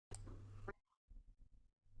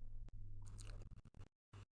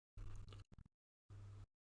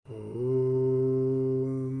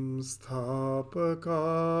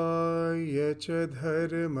स्थापकाय च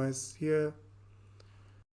धर्मस्य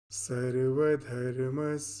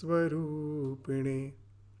सर्वधर्मस्वरूपिणे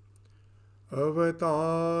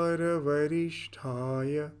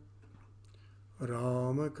अवतारवरिष्ठाय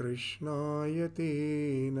रामकृष्णाय ते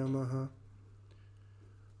नमः।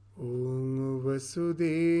 ॐ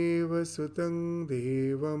वसुदेवसुतं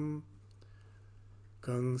देवं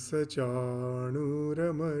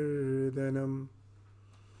कंसचाणूरमर्दनं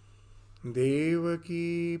देवकी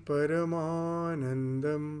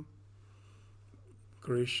परमानन्दं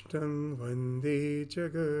कृष्णं वन्दे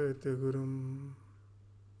जगद्गुरुम्।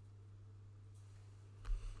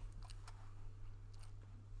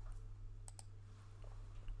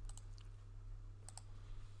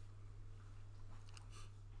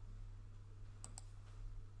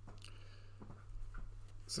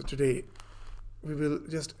 So today we will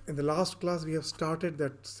just, in the last class we have started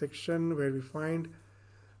that section where we find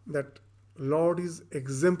that Lord is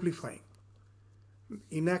exemplifying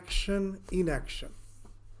inaction in action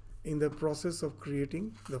in the process of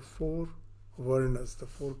creating the four varnas, the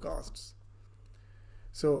four castes.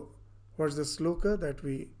 So what's the sloka that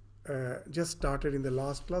we just started in the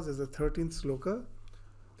last class is the 13th sloka,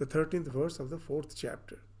 the 13th verse of the 4th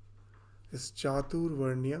chapter. Is Chatur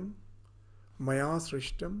Varnyam Maya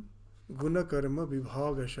Srishtam Guna Karma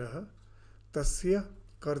Vibhagashaha Tasya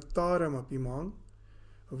Kartaram Apimang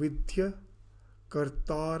Vidya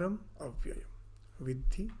Kartaram Avyayam.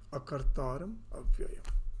 Vidhi Akartaram Avyayam.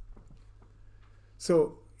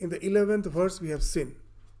 So, in the 11th verse we have seen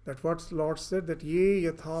that what Lord said, that Ye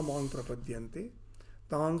Yatha Mang Prapadyante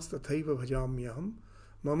Tangs Tathaiva Bhajamyaham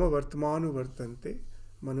Mama Vartmanu Vartante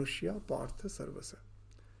Manushya Partha Sarvasa.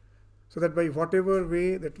 So that by whatever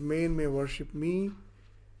way that men may worship me,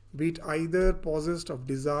 be it either possessed of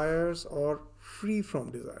desires or free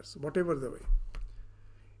from desires, whatever the way,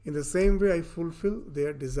 in the same way I fulfill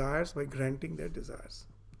their desires by granting their desires.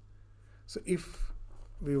 So if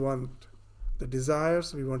we want the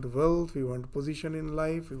desires, we want wealth, we want position in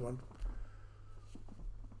life, we want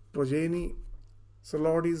progeny, so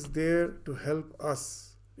Lord is there to help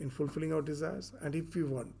us in fulfilling our desires. And if we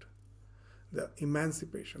want the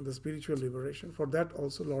emancipation, the spiritual liberation, for that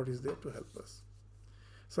also Lord is there to help us.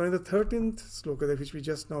 So in the 13th sloka, which we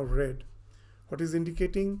just now read, what is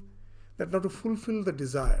indicating that now to fulfill the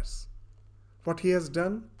desires, what he has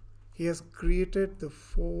done, he has created the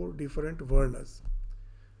four different varnas.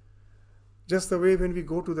 Just the way when we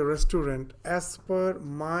go to the restaurant, as per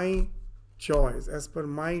my choice, as per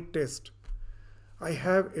my taste, I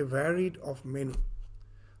have a varied of menu.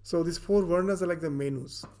 So these four varnas are like the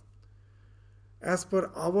menus. As per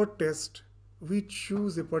our taste, we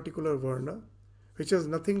choose a particular varna, which has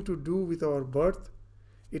nothing to do with our birth.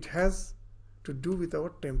 It has to do with our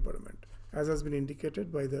temperament, as has been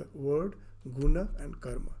indicated by the word guna and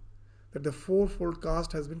karma. That the fourfold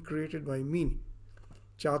caste has been created by me.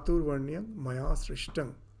 Chatur Varnyam Maya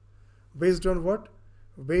Srishtam. Based on what?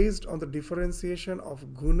 Based on the differentiation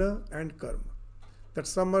of guna and karma. That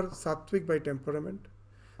some are sattvic by temperament,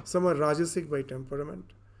 some are rajasic by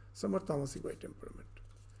temperament, some are tamasic by temperament.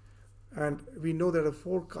 And we know that the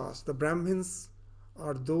four castes, the Brahmins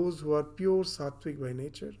are those who are pure sattvic by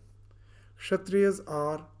nature. Kshatriyas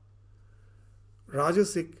are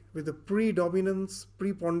rajasic with the preponderance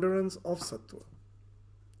of sattva.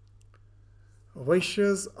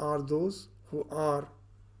 Vaishyas are those who are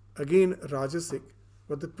again rajasic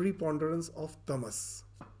with the preponderance of tamas.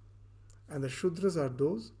 And the Shudras are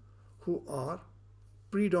those who are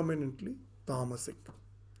predominantly tamasic.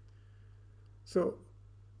 So,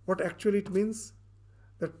 what actually it means,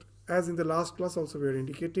 that as in the last class also we are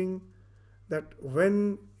indicating that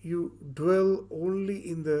when you dwell only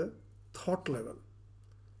in the thought level,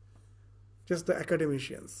 just the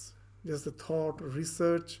academicians, just the thought,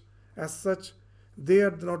 research, as such, they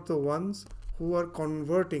are not the ones who are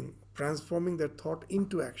converting, transforming their thought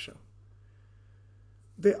into action.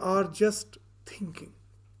 They are just thinking.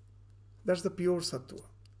 That's the pure sattva.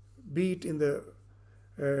 Be it in the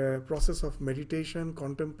process of meditation,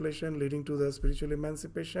 contemplation leading to the spiritual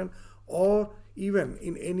emancipation, or even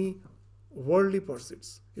in any worldly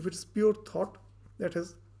pursuits. If it's pure thought, that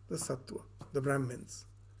is the sattva, the Brahmins.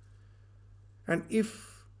 And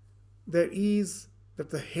if there is that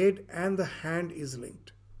the head and the hand is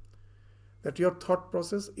linked, that your thought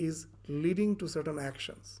process is leading to certain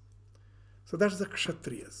actions, so that's the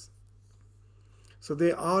Kshatriyas. So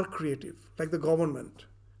they are creative, like the government.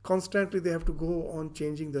 Constantly they have to go on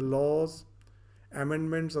changing the laws,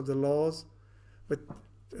 amendments of the laws, but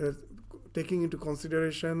taking into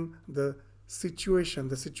consideration the situation,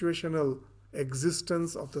 the situational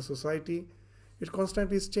existence of the society. It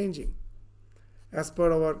constantly is changing. as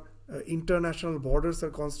per our international borders are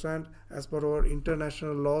constant, as per our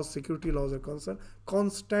international laws, security laws are concerned,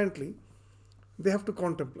 constantly they have to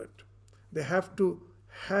contemplate. They have to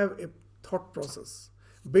have a thought process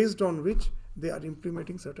based on which they are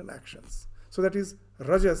implementing certain actions. So that is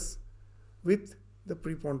Rajas with the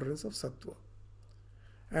preponderance of Sattva.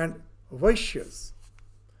 And Vaishyas,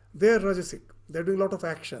 they are Rajasic. They are doing a lot of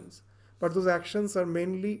actions, but those actions are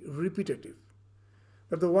mainly repetitive.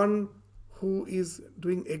 But the one who is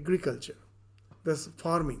doing agriculture, thus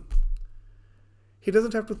farming, he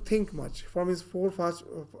doesn't have to think much. From his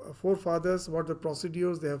forefathers, what the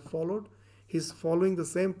procedures they have followed, he's following the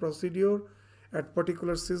same procedure at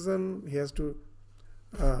particular season. He has to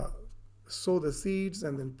sow the seeds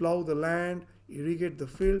and then plow the land, irrigate the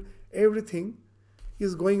field. Everything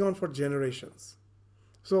is going on for generations.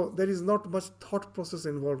 So there is not much thought process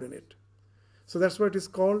involved in it. So that's why it is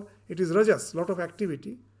called, it is Rajas, lot of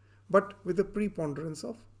activity, but with the preponderance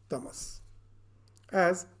of Tamas.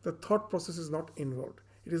 As the thought process is not involved.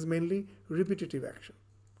 It is mainly repetitive action.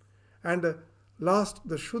 And last,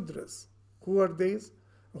 the Shudras. Who are these?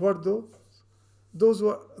 Who are those? Those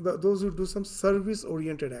who do some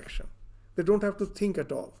service-oriented action. They don't have to think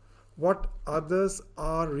at all. What others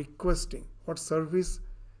are requesting, what service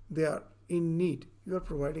they are in need, you are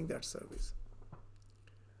providing that service.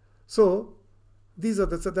 So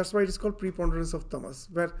that's why it is called preponderance of Tamas.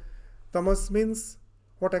 Where Tamas means,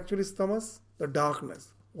 what actually is Tamas? The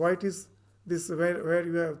darkness. Why it is this, where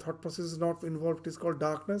you have thought process is not involved, it is called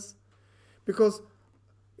darkness? Because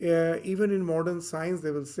even in modern science,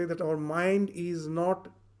 they will say that our mind is not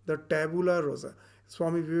the tabula rasa.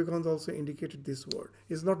 Swami Vivekananda also indicated this word.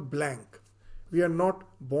 It's not blank. We are not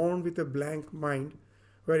born with a blank mind,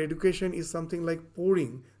 where education is something like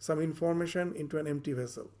pouring some information into an empty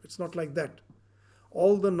vessel. It's not like that.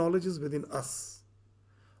 All the knowledge is within us.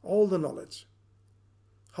 All the knowledge.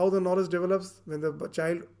 How the knowledge develops? When the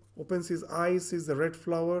child opens his eyes, sees the red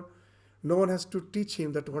flower, no one has to teach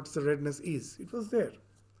him that what the redness is. It was there.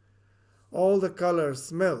 All the colors,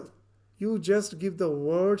 smell. You just give the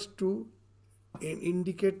words to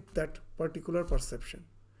indicate that particular perception.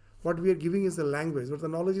 What we are giving is the language, but the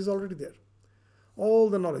knowledge is already there. All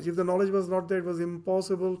the knowledge. If the knowledge was not there, it was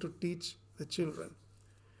impossible to teach the children.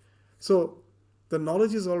 So the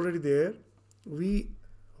knowledge is already there.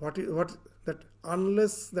 That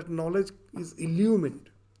unless that knowledge is illumined,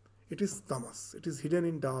 it is tamas. It is hidden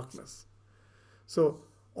in darkness. So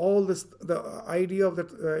all this, the idea of that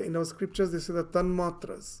in our scriptures, this is the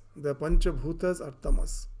tanmatras, the panchabhutas are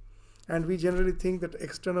tamas. And we generally think that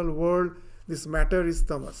external world, this matter is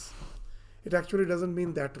tamas. It actually doesn't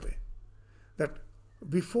mean that way. That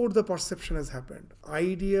before the perception has happened,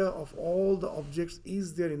 idea of all the objects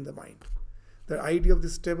is there in the mind. The idea of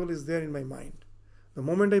this table is there in my mind. The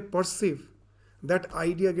moment I perceive, that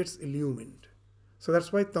idea gets illumined. So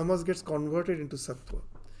that's why tamas gets converted into sattva.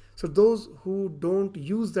 So those who don't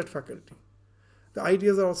use that faculty, the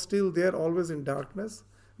ideas are still there, always in darkness.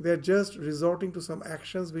 They are just resorting to some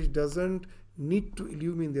actions which doesn't need to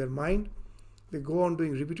illumine their mind. They go on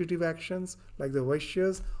doing repetitive actions like the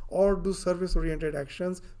Vaishyas, or do service-oriented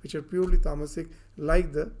actions which are purely tamasic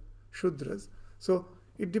like the Shudras. So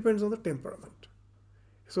it depends on the temperament.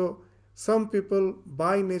 So some people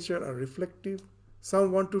by nature are reflective.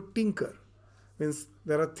 Some want to tinker. Means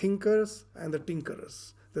there are thinkers and the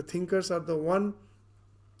tinkerers. The thinkers are the one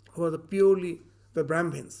who are the purely the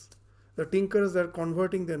Brahmins. The tinkers are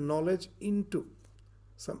converting their knowledge into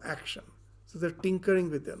some action. So they're tinkering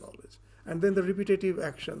with their knowledge. And then the repetitive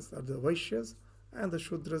actions are the Vaishyas, and the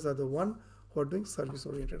Shudras are the one who are doing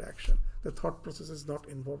service-oriented action. The thought process is not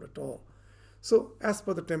involved at all. So as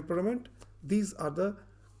per the temperament, these are the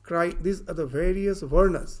various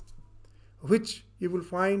varnas which you will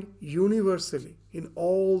find universally in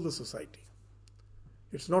all the society.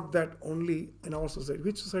 It's not that only in our society.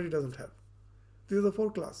 Which society doesn't have? These are the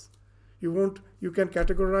 4 class. You can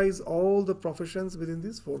categorize all the professions within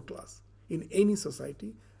this 4 class in any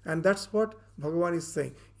society, and that's what Bhagavan is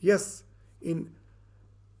saying. Yes, in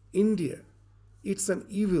India, it's an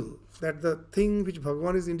evil that the thing which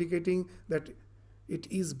Bhagavan is indicating that it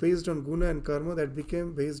is based on guna and karma, that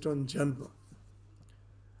became based on janma.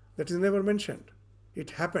 That is never mentioned.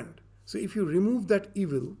 It happened. So if you remove that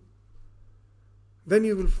evil, then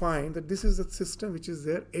you will find that this is the system which is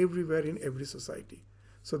there everywhere in every society.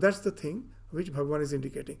 So that's the thing which Bhagavan is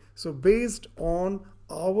indicating. So based on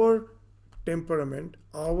our temperament,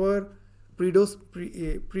 our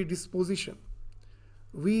predisposition,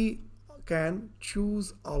 we can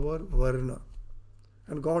choose our varna.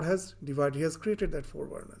 And God has divided, He has created that 4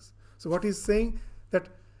 varnas. So what He is saying, that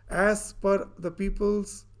as per the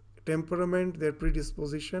people's temperament, their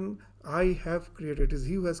predisposition, I have created. It is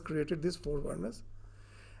He who has created these four varnas.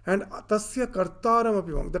 And tasya kartaram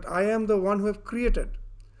apimam, that I am the one who have created.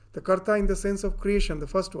 The karta in the sense of creation, the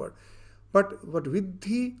first word. But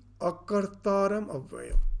vidhi akartaram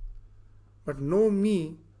avayam. But know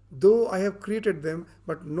me, though I have created them,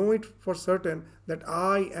 but know it for certain that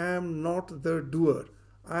I am not the doer.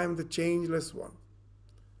 I am the changeless one.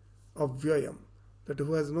 Avyayam, that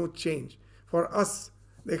who has no change. For us,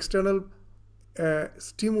 the external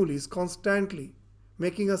stimuli is constantly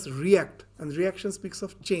making us react, and reaction speaks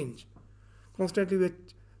of change. Constantly we are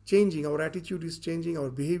changing, our attitude is changing, our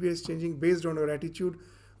behavior is changing. Based on our attitude,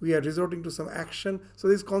 we are resorting to some action. So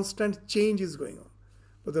this constant change is going on.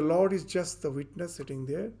 But the Lord is just the witness sitting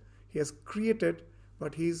there. He has created,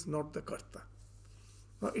 but He is not the karta.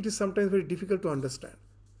 Now it is sometimes very difficult to understand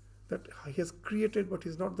that He has created, but He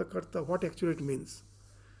is not the karta, what actually it means.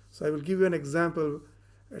 So I will give you an example.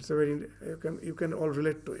 It's a very, you can all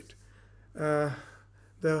relate to it.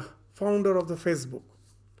 The founder of the Facebook,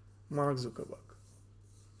 Mark Zuckerberg.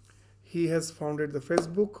 He has founded the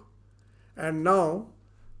Facebook, and now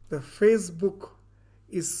the Facebook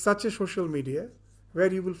is such a social media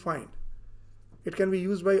where you will find it can be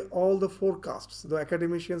used by all the four castes. The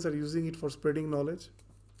academicians are using it for spreading knowledge.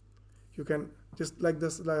 You can, just like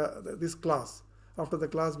this class, after the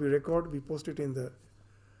class we record, we post it in the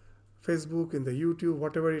Facebook, in the YouTube,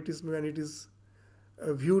 whatever it is, when it is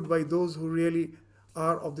viewed by those who really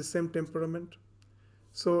are of the same temperament.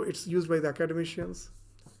 So it's used by the academicians.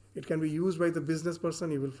 It can be used by the business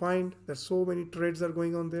person. You will find that so many trades are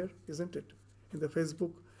going on there, isn't it? In the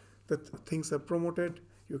Facebook, that things are promoted.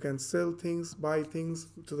 You can sell things, buy things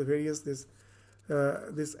to the various these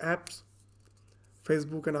apps,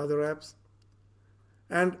 Facebook and other apps.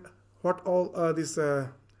 And what all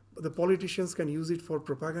the politicians can use it for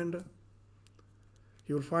propaganda.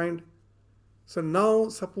 You will find. So now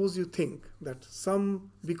suppose you think that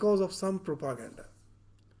because of some propaganda,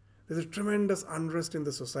 there's a tremendous unrest in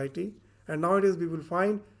the society, and nowadays we will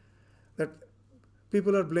find that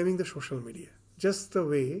people are blaming the social media. Just the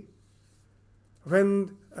way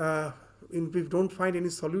when we don't find any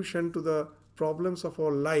solution to the problems of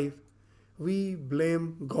our life, we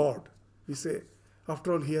blame God. We say,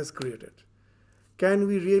 after all, He has created. Can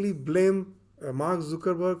we really blame Mark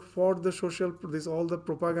Zuckerberg for the all the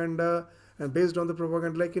propaganda, and based on the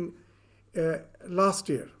propaganda, like in last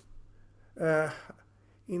year,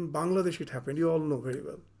 in Bangladesh it happened, you all know very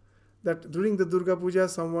well, that during the Durga Puja,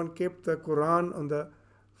 someone kept the Quran on the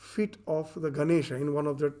feet of the Ganesha in one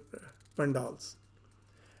of the pandals.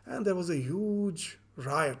 And there was a huge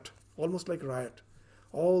riot, almost like riot.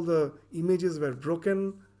 All the images were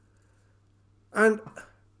broken. And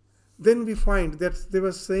then we find that they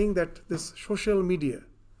were saying that this social media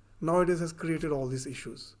nowadays has created all these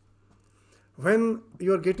issues. When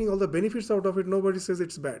you are getting all the benefits out of it, nobody says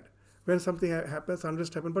it's bad. When something happens,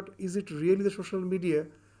 unrest happens, but is it really the social media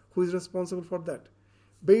who is responsible for that?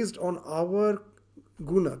 Based on our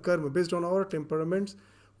guna, karma, based on our temperaments,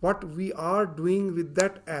 what we are doing with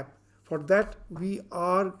that app, for that we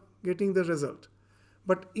are getting the result.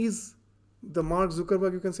 But is the Mark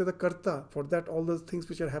Zuckerberg, you can say, the karta for that, all the things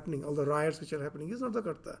which are happening, all the riots which are happening, is not the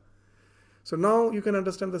karta. So now you can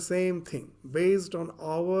understand the same thing. Based on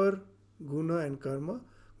our guna and karma,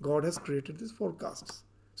 God has created these four castes.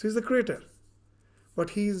 So He's the creator. But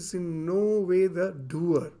He is in no way the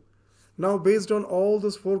doer. Now based on all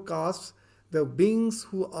those four castes, the beings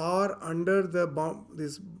who are under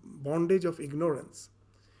this bondage of ignorance,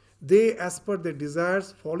 they, as per their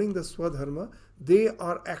desires, following the Swadharma, they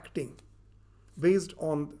are acting based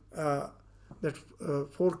on that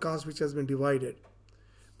four castes which has been divided.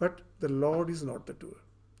 But the Lord is not the doer.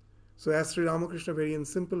 So as Sri Ramakrishna, very in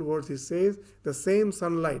simple words, he says, the same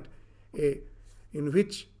sunlight in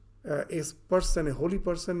which a person, a holy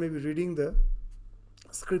person, may be reading the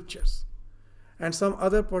scriptures, and some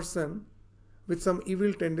other person with some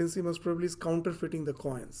evil tendency most probably is counterfeiting the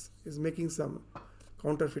coins, is making some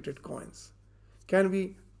counterfeited coins. Can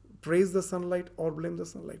we praise the sunlight or blame the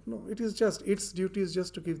sunlight? No, it is just, its duty is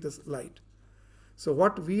just to give this light. So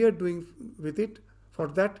what we are doing with it, for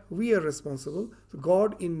that we are responsible. So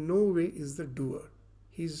God in no way is the doer.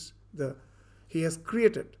 He has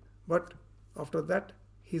created, but after that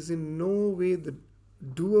He is in no way the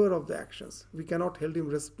doer of the actions. We cannot hold Him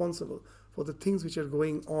responsible for the things which are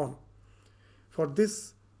going on. For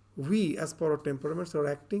this, we as per our temperaments are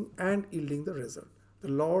acting and yielding the result. The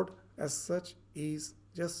Lord as such is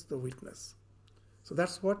just the witness. So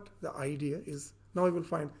that's what the idea is. Now we will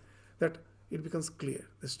find that it becomes clear.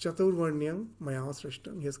 This Chaturvarnyam Maya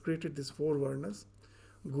Srishtam, He has created these four varnas,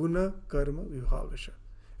 Guna, Karma, Vibhagasha.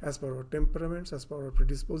 as per our temperaments, as per our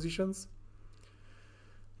predispositions.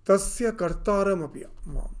 Tasya kartaram apya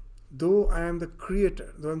mam. Though I am the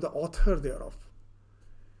creator, though I am the author thereof.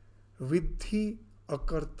 Vidhi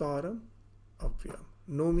akartaram apyam.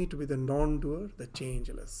 Know me to be the non-doer, the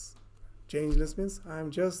changeless. Changeless means I am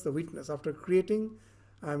just the witness. After creating,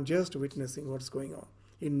 I am just witnessing what's going on.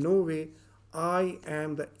 In no way I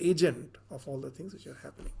am the agent of all the things which are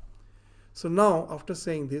happening. So now, after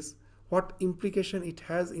saying this, what implication it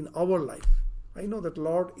has in our life? I know that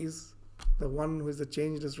Lord is the one who is the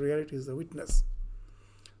changeless reality, is the witness.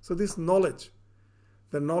 So this knowledge,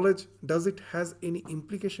 the knowledge, does it has any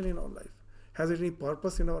implication in our life? Has it any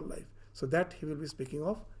purpose in our life? So that he will be speaking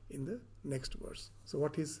of in the next verse. So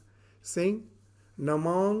what he's saying,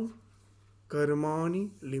 Namang Karmani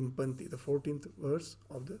Limpanti, the 14th verse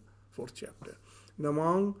of the 4th chapter.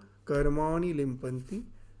 Namang Karmani Limpanti,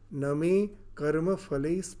 Name Karma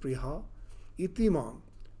Phale Spriha, Itimang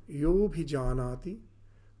Yo Bhijanati,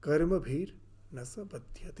 Karma Bhir Nasa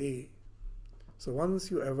Badhyate. So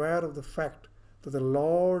once you are aware of the fact that the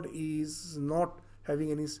Lord is not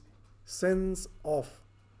having any sense of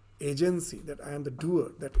agency, that I am the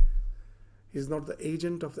doer, that he is not the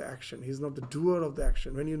agent of the action, he is not the doer of the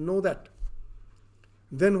action. When you know that,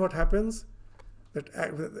 then what happens? That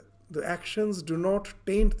the actions do not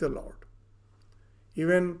taint the Lord.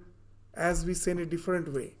 Even as we say in a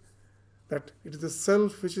different way, that it is the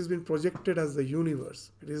self which has been projected as the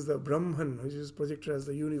universe. It is the Brahman which is projected as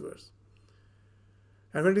the universe.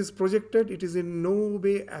 And when it is projected, it is in no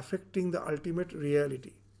way affecting the ultimate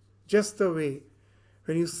reality. Just the way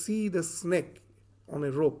when you see the snake on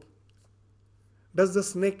a rope, does the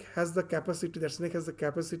snake has the capacity, that snake has the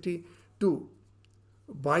capacity to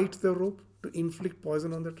bite the rope, to inflict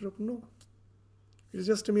poison on that rope? No. It is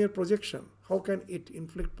just a mere projection. How can it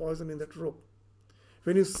inflict poison in that rope?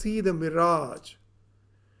 When you see the mirage,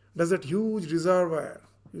 does that huge reservoir,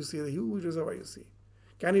 you see the huge reservoir you see,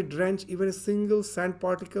 can it drench even a single sand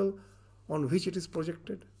particle on which it is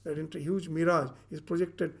projected? That huge mirage is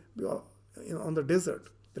projected on the desert.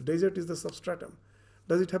 The desert is the substratum.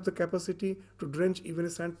 Does it have the capacity to drench even a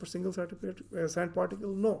single sand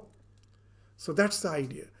particle? No. So that's the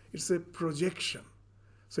idea. It's a projection.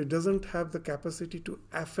 So it doesn't have the capacity to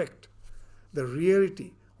affect the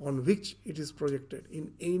reality on which it is projected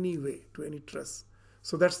in any way, to any trace.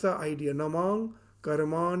 So that's the idea. Namang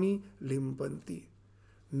karmani limpanti.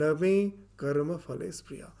 Name karma phale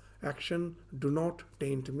spriya. Action do not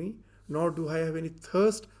taint me, nor do I have any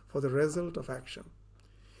thirst for the result of action.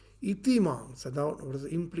 Itimang. So now what is the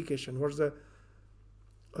implication? What is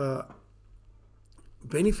the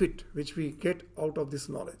benefit which we get out of this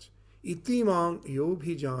knowledge? Itimang yo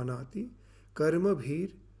bhi janati karma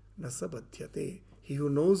bhir nasa badhyate. He who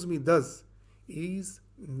knows me thus is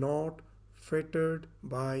not fettered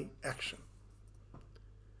by action.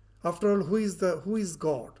 After all, who is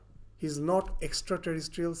God? He is not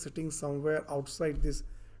extraterrestrial sitting somewhere outside this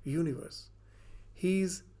universe. He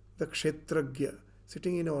is the Kshetragya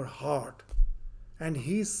sitting in our heart. And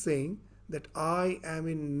he is saying that I am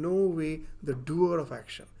in no way the doer of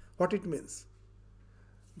action. What it means?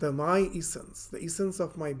 My essence, the essence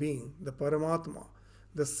of my being, the Paramatma,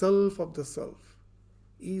 the self of the self,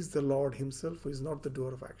 is the Lord himself who is not the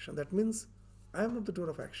doer of action. That means I am not the doer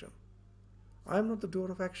of action. I am not the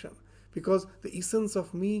doer of action because the essence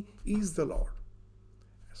of me is the Lord.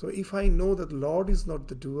 So if I know that Lord is not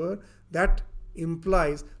the doer, that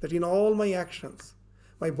implies that in all my actions,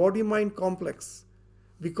 my body-mind complex,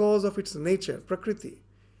 because of its nature, prakriti,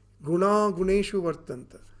 guna guneshu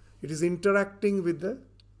vartanta, it is interacting with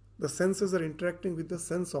the senses are interacting with the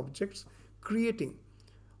sense objects, creating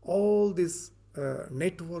all this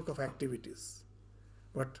network of activities.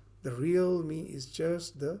 But the real me is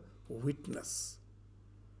just the witness.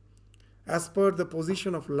 As per the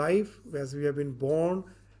position of life, as we have been born,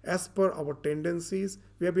 as per our tendencies,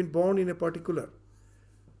 we have been born in a particular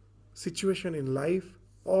situation in life,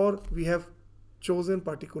 or we have chosen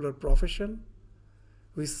particular profession.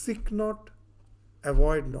 We seek not,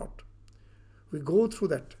 avoid not. We go through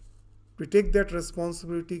that. We take that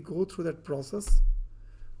responsibility, go through that process,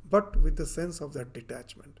 but with the sense of that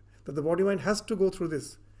detachment. That the body-mind has to go through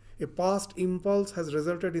this. A past impulse has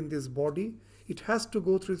resulted in this body. It has to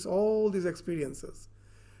go through all these experiences.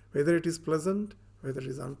 Whether it is pleasant, whether it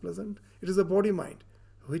is unpleasant, it is the body-mind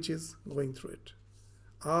which is going through it.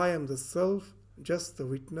 I am the self, just the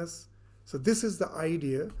witness. So this is the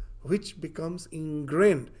idea which becomes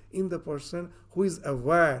ingrained in the person who is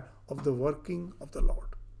aware of the working of the Lord.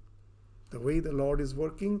 The way the Lord is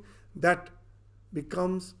working, that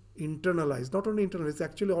becomes internalized. Not only internalized, it's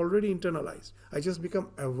actually already internalized. I just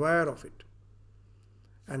become aware of it.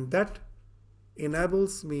 And that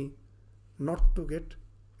enables me not to get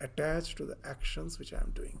attached to the actions which I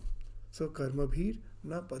am doing. So karma bhir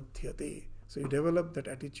na badhyate. So you develop that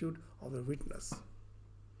attitude of the witness.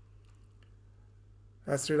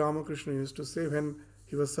 As Sri Ramakrishna used to say when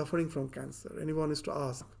he was suffering from cancer, anyone used to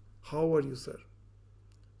ask, how are you, sir?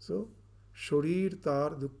 So, shorir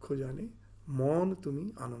tar dukkho jane, mon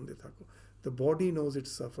tumi anande thako. The body knows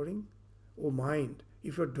its suffering. O mind,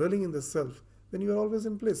 if you are dwelling in the self, then you are always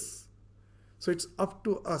in bliss. So it's up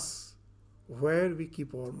to us where we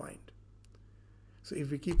keep our mind. So if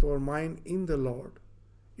we keep our mind in the Lord,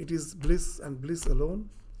 it is bliss and bliss alone.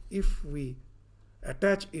 If we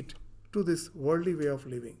attach it to this worldly way of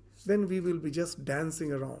living, then we will be just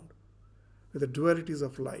dancing around with the dualities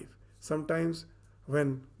of life. Sometimes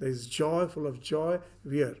when there is joy, full of joy,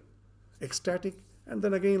 we are ecstatic, and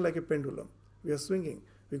then again like a pendulum, we are swinging.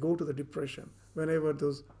 We go to the depression whenever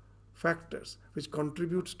those factors which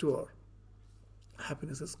contributes to our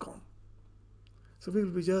happiness is gone. So we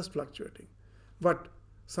will be just fluctuating. But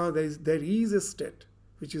so there is a state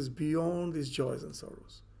which is beyond these joys and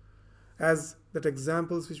sorrows. As that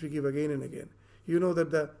examples which we give again and again. You know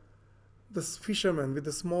that the fishermen with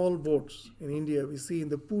the small boats in India, we see in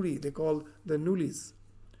the Puri, they call the nulis.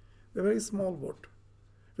 They're a very small boat.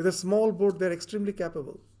 With a small boat, they're extremely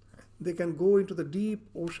capable. They can go into the deep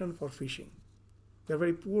ocean for fishing. They're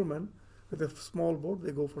very poor men. With a small boat,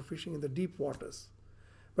 they go for fishing in the deep waters.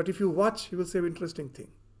 But if you watch, you will see an interesting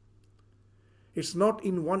thing. It's not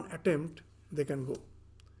in one attempt they can go.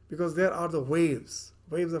 Because there are the waves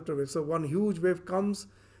after waves. So one huge wave comes,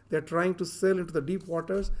 they're trying to sail into the deep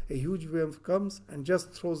waters, a huge wave comes and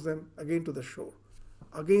just throws them again to the shore.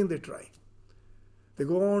 Again they try. They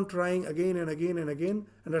go on trying again and again and again,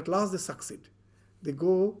 and at last they succeed. They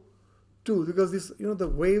go to, because this, the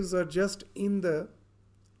waves are just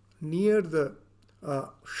near the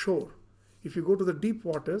shore. If you go to the deep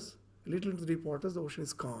waters, a little into the deep waters, the ocean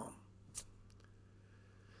is calm.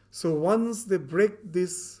 So once they break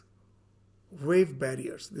these wave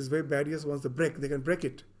barriers, once they break, they can break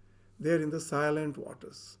it. They are in the silent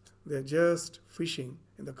waters. They are just fishing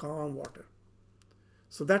in the calm water.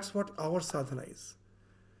 So that's what our sadhana is.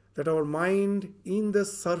 That our mind in the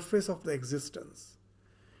surface of the existence,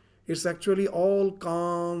 it's actually all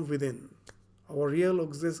calm within. Our real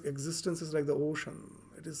existence is like the ocean.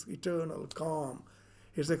 It is eternal, calm.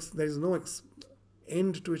 There is no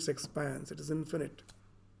end to its expanse. It is infinite.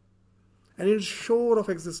 And it's shore of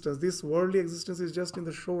existence. This worldly existence is just in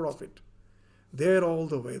the shore of it. There are all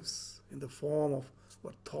the waves in the form of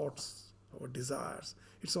our thoughts, our desires.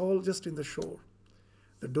 It's all just in the shore.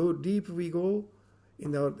 The deep we go,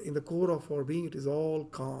 in the core of our being, it is all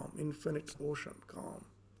calm, infinite ocean, calm.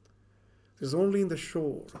 It is only in the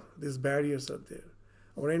shore these barriers are there.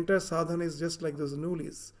 Our entire sadhana is just like those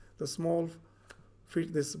nulis, the small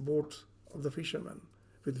this boat of the fishermen,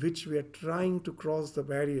 with which we are trying to cross the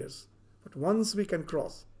barriers. But once we can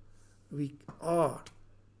cross, we are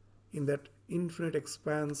in that infinite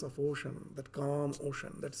expanse of ocean, that calm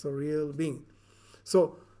ocean. That's a real being.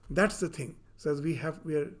 So that's the thing. So we have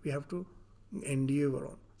to endeavor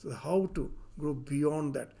on. So how to grow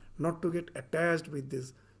beyond that, not to get attached with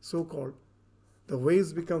this so-called. The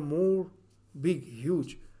waves become more big,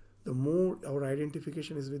 huge, the more our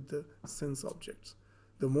identification is with the sense objects.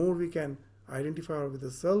 The more we can identify with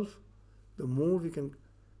the self, the more we can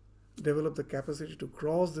develop the capacity to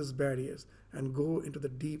cross these barriers and go into the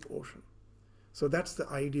deep ocean. So that's the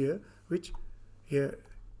idea which here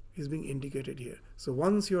is being indicated here. So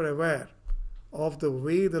once you're aware of the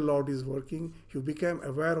way the Lord is working, you become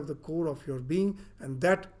aware of the core of your being, and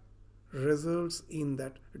that results in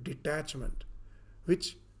that detachment,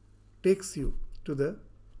 which takes you to the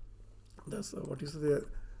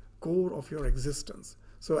core of your existence.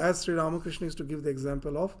 So as Sri Ramakrishna used to give the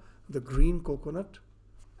example of the green coconut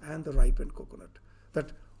and the ripened coconut,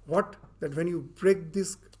 that when you break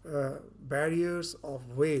these barriers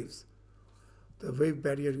of waves, the wave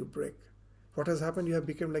barrier you break, what has happened? You have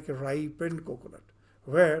become like a ripened coconut,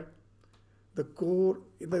 where the core,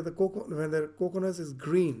 when the coconut is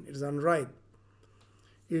green, it is unripe.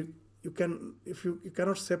 You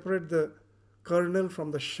cannot separate the kernel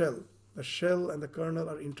from the shell. The shell and the kernel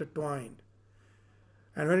are intertwined.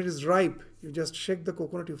 And when it is ripe, you just shake the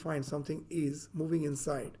coconut, you find something is moving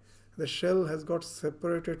inside. The shell has got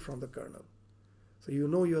separated from the kernel. So you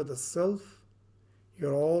know you are the self. You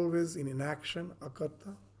are always in inaction,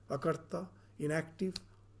 akarta, inactive.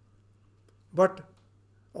 But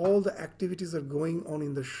all the activities are going on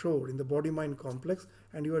in the shore, in the body-mind complex,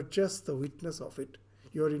 and you are just the witness of it.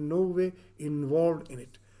 You are in no way involved in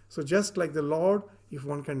it. So just like the Lord, if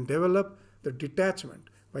one can develop the detachment,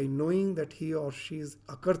 by knowing that he or she is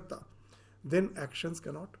akarta, then actions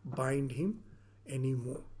cannot bind him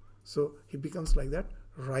anymore. So he becomes like that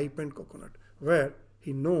ripened coconut, where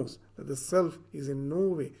he knows that the self is in no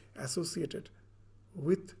way associated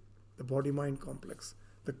with the body-mind complex.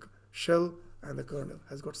 The shell and the kernel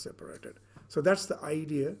has got separated. So that's the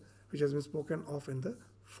idea which has been spoken of in the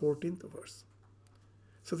 14th verse.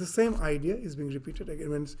 So the same idea is being repeated again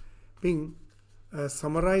when it's being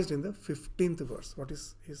summarized in the 15th verse. What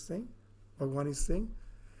is he saying? Bhagavan is saying,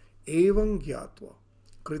 Evam gyatva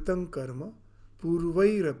kritam karma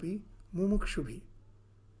purvairapi mumukshubhi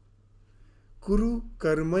kuru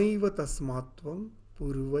karmaiva tasmatvam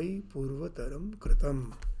purvai purvataram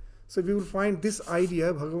kritam. So we will find this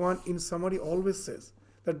idea, Bhagavan in summary always says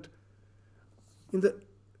that in the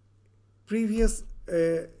previous,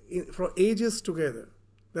 for ages together,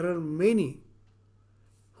 there are many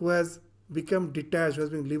who has become detached, who has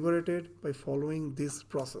been liberated by following this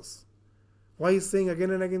process. Why is saying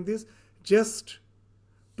again and again this? Just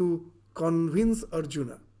to convince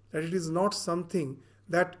Arjuna that it is not something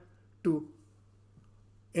that to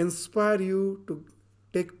inspire you to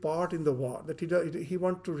take part in the war, that he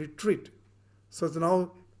wants to retreat. So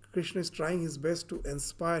now Krishna is trying his best to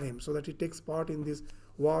inspire him so that he takes part in this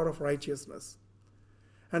war of righteousness.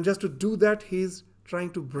 And just to do that, he is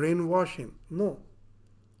trying to brainwash him. No.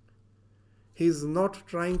 He is not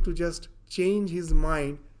trying to just change his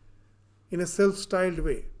mind in a self-styled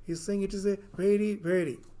way. He is saying it is a very,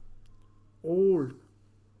 very old,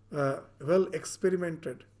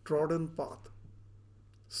 well-experimented, trodden path.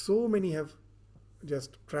 So many have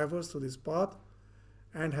just traversed through this path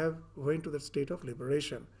and have went to that state of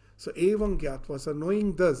liberation. So, evam gyatva, so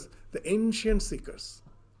knowing thus, the ancient seekers,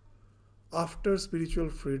 after spiritual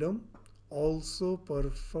freedom, also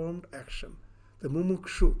performed action. The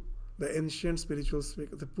mumukshu, the ancient spiritual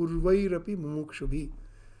seekers, the purvairapi mumukshubhi,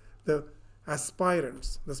 the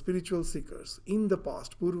aspirants, the spiritual seekers in the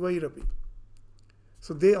past, purvairapi.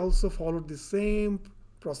 So they also followed the same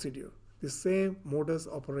procedure, the same modus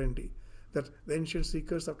operandi, that the ancient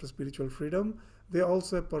seekers after spiritual freedom, they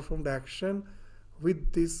also have performed action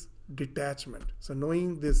with this detachment. So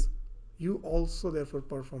knowing this, you also therefore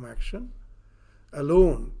perform action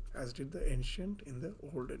alone, as did the ancient in the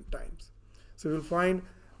olden times. So we will find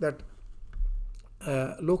that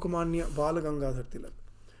Lokamanya Balagangadhar Tilak,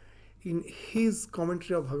 in his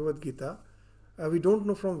commentary of Bhagavad Gita, we don't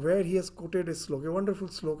know from where he has quoted a sloka, a wonderful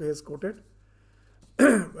sloka he has quoted,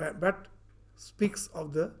 but speaks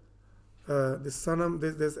of the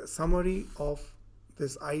there's a summary of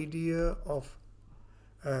this idea of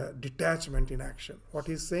detachment in action. What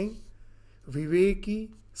he is saying? Viveki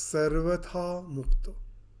sarvatha mukto.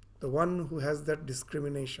 The one who has that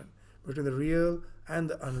discrimination between the real and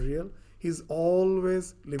the unreal, he is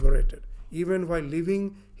always liberated. Even while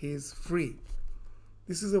living, he is free.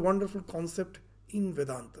 This is a wonderful concept in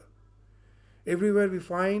Vedanta. Everywhere we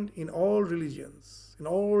find, in all religions, in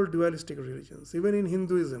all dualistic religions, even in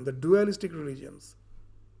Hinduism, the dualistic religions,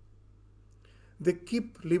 they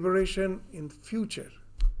keep liberation in future.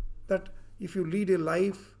 That if you lead a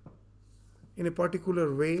life in a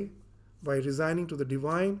particular way by resigning to the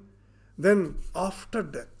divine, then after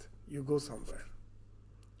death you go somewhere.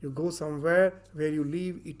 You go somewhere where you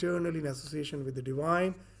live eternally in association with the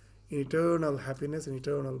divine, in eternal happiness and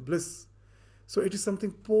eternal bliss. So it is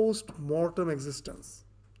something post-mortem existence.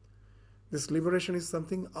 This liberation is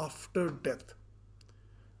something after death.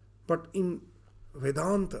 But in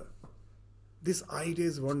Vedanta, this idea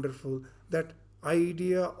is wonderful, that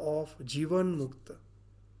idea of Jivan Mukta,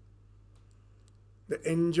 the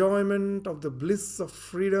enjoyment of the bliss of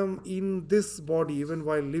freedom in this body even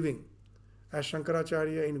while living. As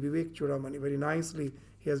Shankaracharya in Vivek Chudamani very nicely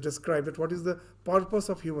he has described that what is the purpose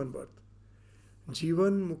of human birth.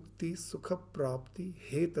 Jivan Mukti Sukha Prapti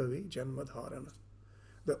Hetave Janmadharana.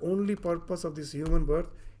 The only purpose of this human birth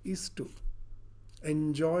is to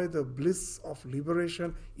enjoy the bliss of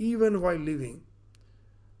liberation even while living.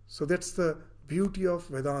 So that's the beauty of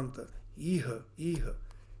Vedanta. Iha.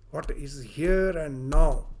 What is here and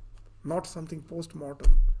now, not something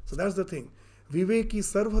post-mortem. So that's the thing. Viveki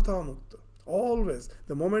sarvata mukta. Always,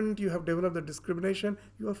 the moment you have developed the discrimination,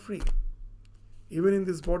 you are free. Even in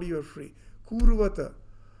this body, you are free. Kurvata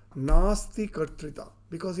nasti kartrita.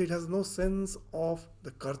 Because it has no sense of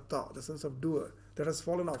the karta, the sense of doer. That has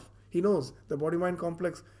fallen off. He knows the body-mind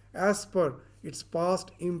complex, as per its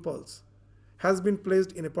past impulse, has been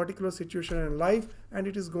placed in a particular situation in life and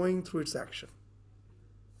it is going through its action.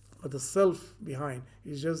 But the self behind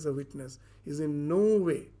is just the witness, is in no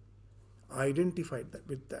way identified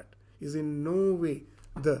with that, is in no way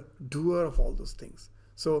the doer of all those things.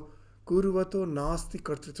 So Kurvato nasti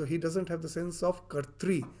kartri. So he doesn't have the sense of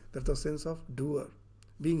kartri, that's the sense of doer.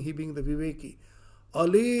 Being the viveki.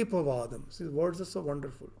 Alepavadam. See, the words are so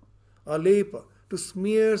wonderful. Alepa. To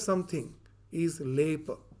smear something is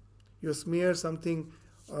lepa. You smear something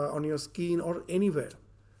on your skin or anywhere.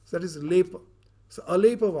 So that is lepa. So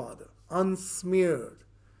alepavada, unsmeared.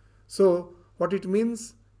 So what it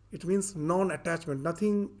means? It means non-attachment.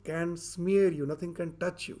 Nothing can smear you, nothing can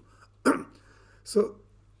touch you. So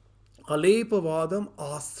alepavadam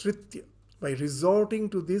asritya. By resorting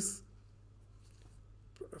to this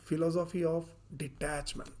philosophy of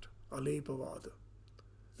detachment. Alepavada.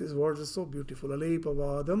 These words are so beautiful.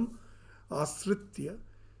 Alepavadam asritya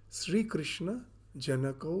Sri Krishna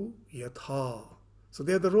Janako Yatha. So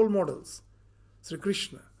they are the role models. Sri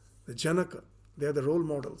Krishna, the Janaka, they are the role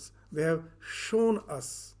models. They have shown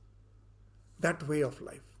us that way of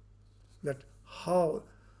life. That how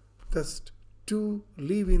just to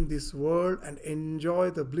live in this world and enjoy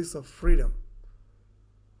the bliss of freedom.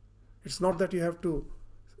 It's not that you have to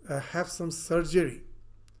have some surgery,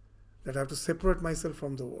 that I have to separate myself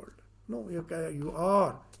from the world. No, you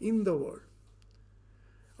are in the world.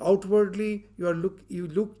 Outwardly, you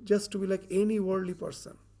look just to be like any worldly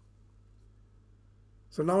person.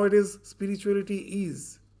 So nowadays, spirituality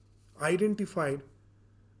is identified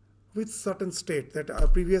with certain state. That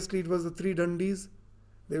previously it was the three dandis.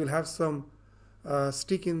 They will have some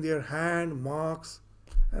stick in their hand, marks,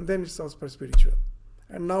 and then it's also spiritual.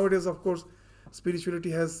 And nowadays, of course, spirituality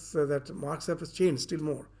has that marks have changed still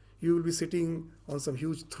more. You will be sitting on some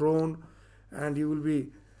huge throne, and you will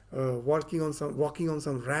be walking on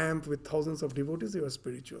some ramp with thousands of devotees. You are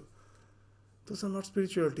spiritual. Those are not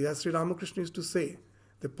spirituality. As Sri Ramakrishna used to say,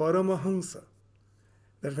 the Paramahamsa,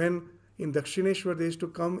 that when in Dakshineshwar they used to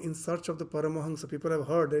come in search of the Paramahamsa. People have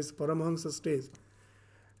heard there is Paramahamsa stage.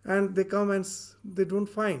 And they come and they don't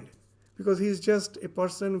find. Because he is just a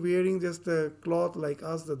person wearing just the cloth like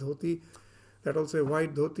us, the dhoti, that also a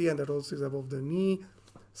white dhoti, and that also is above the knee.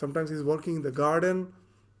 Sometimes he is working in the garden.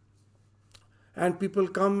 And people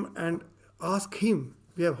come and ask him,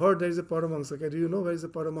 we have heard there is a Paramahamsa. Okay, do you know where is the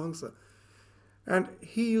Paramahamsa? And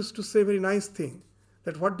he used to say a very nice thing,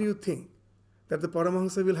 that what do you think? That the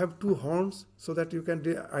Paramahamsa will have two horns so that you can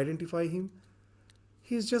identify him?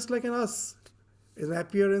 He is just like an us. In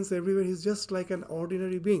appearance everywhere, he is just like an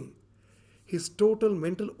ordinary being. His total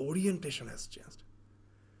mental orientation has changed.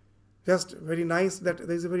 Just very nice, that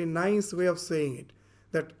there is a very nice way of saying it,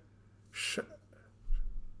 that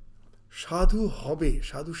sadhu hobe,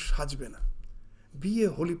 sadhu sajbe na. Be a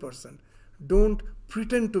holy person. Don't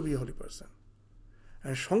pretend to be a holy person.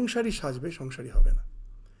 And সংসারী সাজবে, সংসারী হবে না.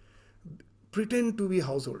 Pretend to be a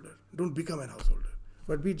householder. Don't become a householder.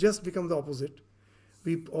 But we just become the opposite.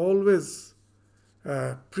 We always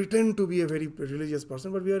pretend to be a very religious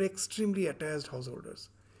person, but we are extremely attached householders.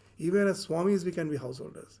 Even as Swamis, we can be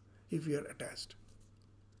householders if we are attached.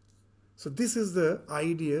 So this is the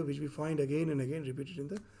idea which we find again and again repeated in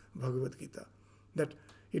the Bhagavad Gita. That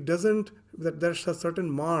it doesn't, that there are certain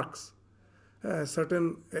marks,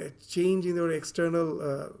 certain change in your external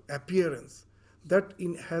appearance. That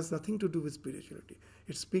has nothing to do with spirituality.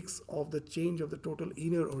 It speaks of the change of the total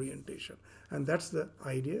inner orientation. And that's the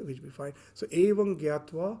idea which we find. So, evam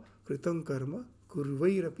gyatva kritam karma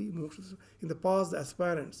kurvairapi moksha. In the past, the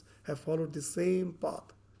aspirants have followed the same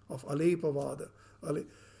path of alepavada.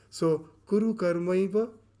 So, kuru karmaiva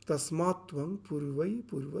tasmatvam purvai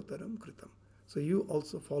purvataram kritam. So, you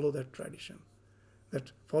also follow that tradition,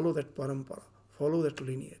 that follow that parampara, follow that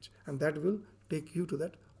lineage, and that will take you to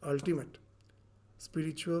that ultimate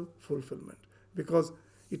spiritual fulfillment, because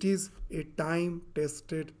it is a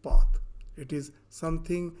time-tested path. It is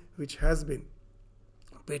something which has been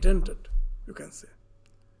patented, you can say.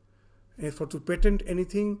 And to patent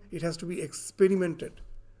anything, it has to be experimented,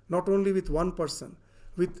 not only with one person,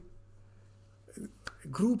 with a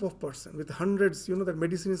group of persons, with hundreds. You know that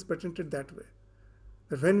medicine is patented that way.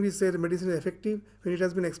 That when we say the medicine is effective, when it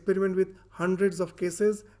has been experimented with hundreds of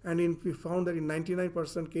cases, and we found that in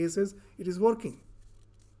 99% cases, it is working.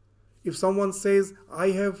 If someone says, I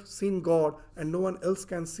have seen God and no one else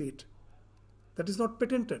can see it, that is not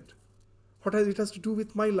patented. What has it has to do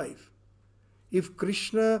with my life? If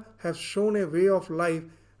Krishna has shown a way of life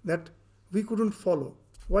that we couldn't follow,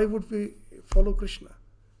 why would we follow Krishna?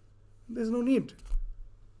 There is no need.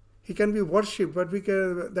 He can be worshipped, but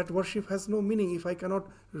that worship has no meaning if I cannot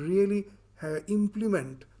really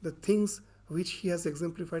implement the things which he has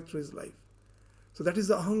exemplified through his life. So that is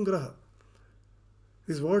the ahangraha.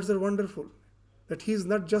 These words are wonderful. That he is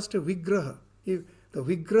not just a vigraha. If the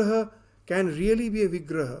vigraha can really be a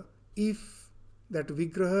vigraha if that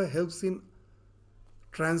vigraha helps in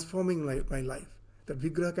transforming my life. That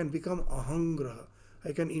vigraha can become ahangraha.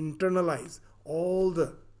 I can internalize all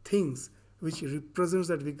the things which represents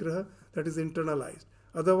that vigraha that is internalized.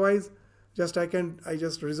 Otherwise, I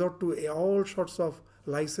just resort to all sorts of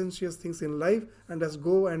licentious things in life and just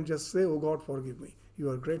go and just say, oh God, forgive me. You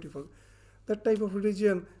are great. That type of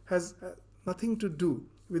religion has nothing to do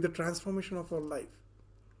with the transformation of our life.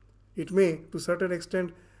 It may, to a certain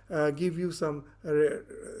extent, give you some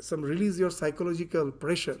release your psychological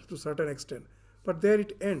pressure to a certain extent. But there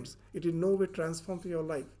it ends. It in no way transforms your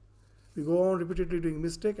life. We go on repeatedly doing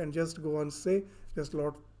mistake and just go on say, just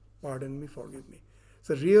Lord, pardon me, forgive me.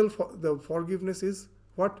 So the forgiveness is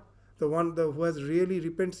what? The one who has really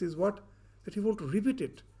repents is what? That he won't repeat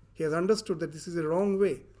it. He has understood that this is a wrong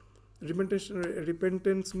way.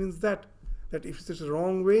 Repentance means that if it's a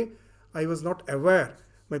wrong way, I was not aware.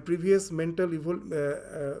 My previous mental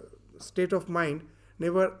state of mind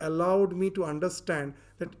never allowed me to understand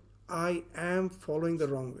that I am following the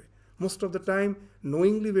wrong way. Most of the time,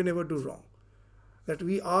 knowingly we never do wrong. That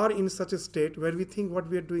we are in such a state where we think what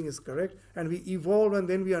we are doing is correct, and we evolve, and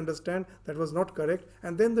then we understand that was not correct,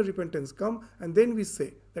 and then the repentance comes, and then we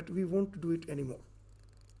say that we won't do it anymore.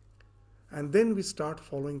 And then we start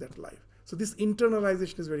following that life. So this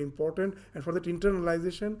internalization is very important, and for that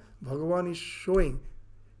internalization, Bhagavan is showing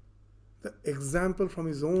the example from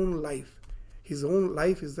his own life. His own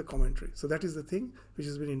life is the commentary. So that is the thing which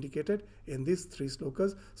has been indicated in these 3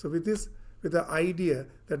 slokas. So with the idea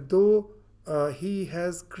that though he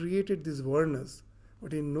has created these varnas,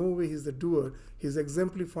 but in no way he is the doer, he is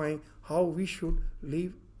exemplifying how we should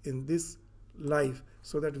live in this life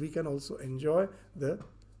so that we can also enjoy the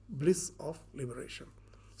bliss of liberation.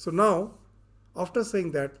 So now, after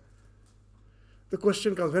saying that, the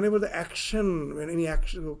question comes, when any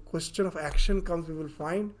question of action comes, we will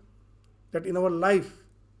find that in our life,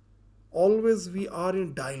 always we are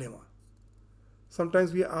in dilemma.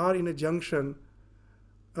 Sometimes we are in a junction,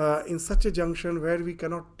 in such a junction where we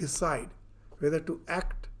cannot decide whether to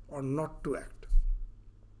act or not to act.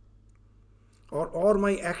 Or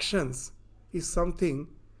my actions is something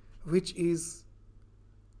which is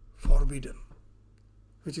forbidden,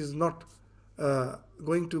 which is not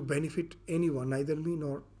going to benefit anyone, neither me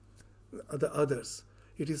nor the others.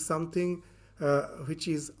 It is something which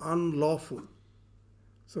is unlawful.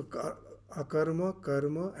 So akarma,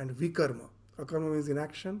 karma and vikarma. Akarma means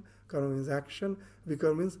inaction, karma means action,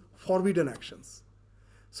 vikarma means forbidden actions.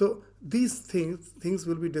 So these things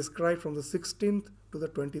will be described from the 16th to the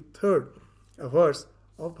 23rd verse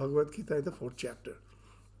of Bhagavad Gita in the 4th chapter.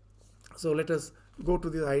 So let us go to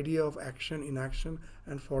the idea of action, inaction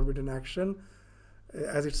and forbidden action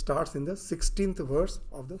as it starts in the 16th verse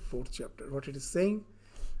of the 4th chapter. What it is saying,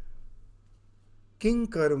 Kim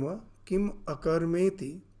karma, kim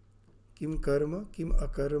akarmeti, kim karma, kim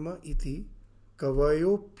akarma iti,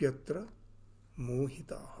 kavayo pyatra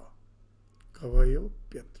mohitaha. Kavayo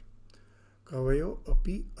pyatra. Kavayo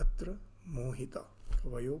api atra mohita.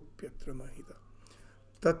 Kavayo pyatra mohita.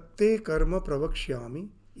 Tatte karma pravakshyami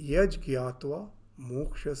yaj gyatva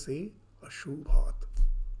moksha se ashubhat.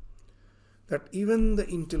 That even the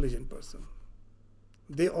intelligent person,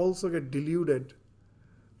 they also get deluded,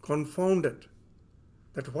 confounded,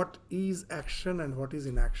 that what is action and what is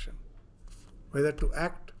inaction, whether to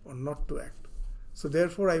act or not to act. So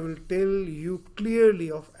therefore I will tell you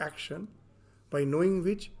clearly of action, by knowing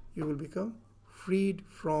which you will become freed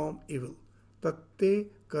from evil. Tatte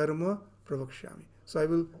karma pravakshyami. So I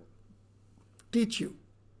will teach you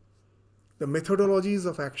the methodologies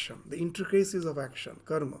of action, the intricacies of action,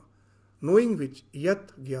 karma, knowing which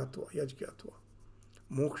yat gyatva, yaj gyatva,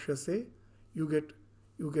 moksha se, you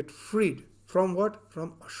get freed from what?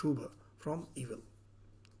 From ashubha, from evil.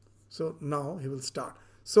 So now he will start.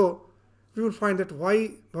 So we will find that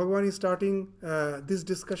why Bhagavan is starting this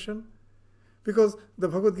discussion, because the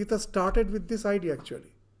Bhagavad Gita started with this idea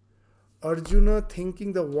actually. Arjuna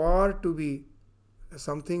thinking the war to be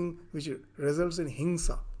something which results in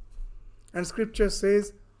hingsa. And scripture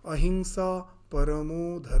says, ahimsa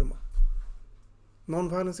paramo dharma.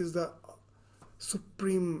 Non-violence is the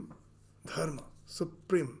supreme dharma,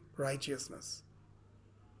 supreme righteousness.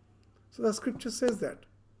 So the scripture says that.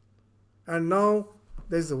 And now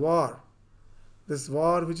there is a war. This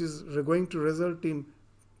war which is going to result in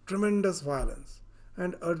tremendous violence.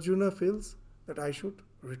 And Arjuna feels that I should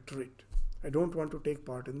retreat. I don't want to take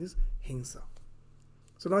part in this hingsa.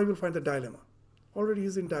 So now you will find the dilemma. Already he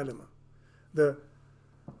is in dilemma.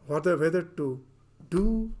 Whether to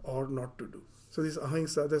do or not to do. So this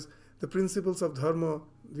ahimsa, the principles of dharma,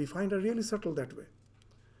 we find are really subtle that way.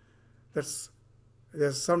 There's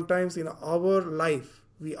sometimes in our life,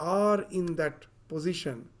 we are in that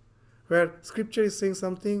position where scripture is saying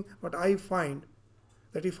something, but I find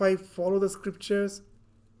that if I follow the scriptures,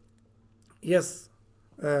 yes,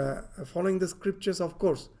 following the scriptures, of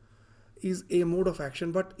course, is a mode of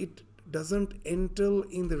action, but it doesn't enter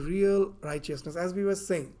in the real righteousness. As we were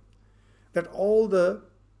saying, that all the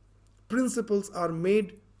principles are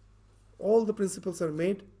made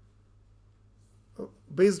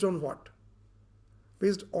based on what?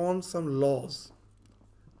 Based on some laws.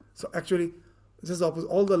 So actually, this is opposite.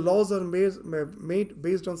 All the laws are made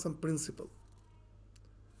based on some principle.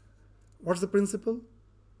 What's the principle?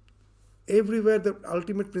 Everywhere the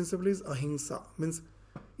ultimate principle is ahimsa. Means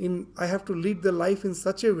I have to lead the life in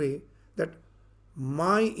such a way that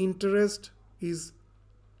my interest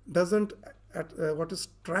doesn't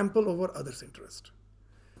trample over others' interest.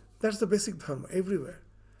 That's the basic dharma everywhere.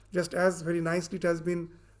 Just as very nicely it has been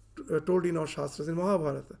told in our Shastras, in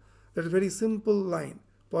Mahabharata, that very simple line,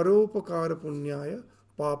 Paropakara punyaya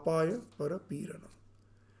papaya parapiranam.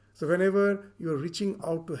 So whenever you are reaching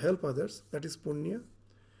out to help others, that is punya.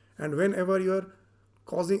 And whenever you are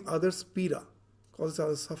causing others pira, causes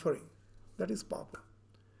others suffering, that is papa.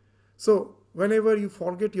 So whenever you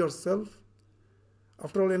forget yourself,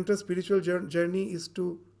 after all, entire spiritual journey is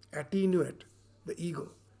to attenuate the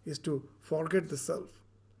ego, is to forget the self.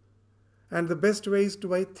 And the best way is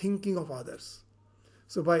by thinking of others.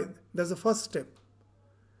 So that's the first step.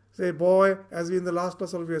 Say, boy, as we in the last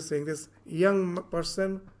class we were saying, this young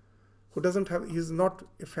person who he is not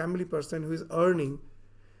a family person, who is earning,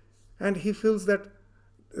 and he feels that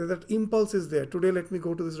impulse is there. Today let me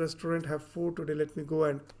go to this restaurant, have food. Today let me go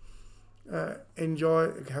and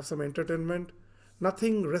enjoy, have some entertainment.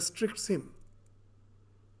 Nothing restricts him.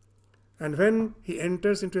 And when he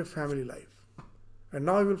enters into a family life, and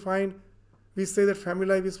now you will find we say that family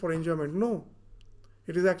life is for enjoyment. No,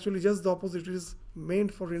 it is actually just the opposite. It is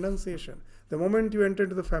meant for renunciation. The moment you enter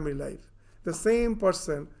into the family life, the same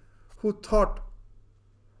person who thought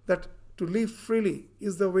that to live freely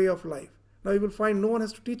is the way of life, now you will find no one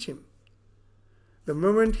has to teach him. The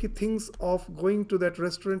moment he thinks of going to that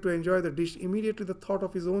restaurant to enjoy the dish, immediately the thought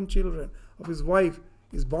of his own children, of his wife,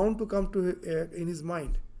 is bound to come to in his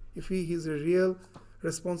mind if he is a real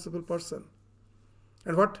responsible person.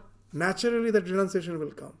 And what naturally that renunciation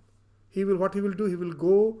will come. What he will do, he will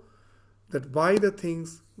go that buy the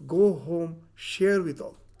things, go home, share with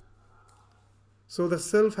all. So the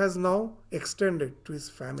self has now extended to his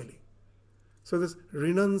family. So this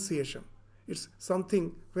renunciation, it's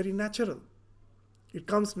something very natural. It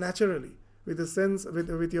comes naturally with the sense,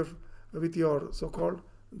 with your so-called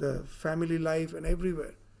the family life and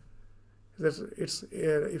everywhere.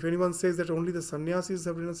 If anyone says that only the sannyasis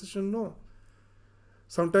have renunciation, no.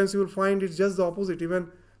 Sometimes you will find it's just the opposite.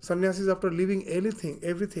 Even sannyasis, after leaving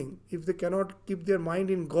everything, if they cannot keep their mind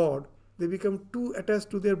in God, they become too attached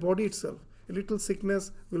to their body itself. A little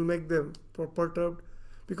sickness will make them perturbed,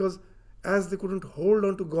 because as they couldn't hold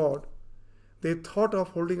on to God, they thought of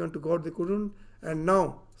holding on to God, they couldn't, and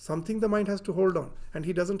now something the mind has to hold on, and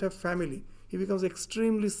he doesn't have family. He becomes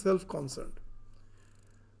extremely self-concerned.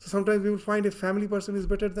 So sometimes we will find a family person is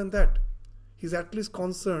better than that. He's at least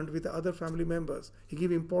concerned with the other family members. He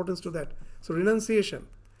gives importance to that. So renunciation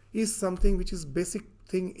is something which is basic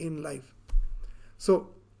thing in life. So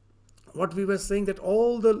what we were saying, that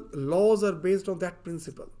all the laws are based on that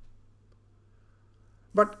principle.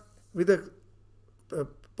 But with the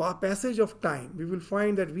passage of time, we will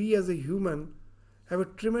find that we as a human have a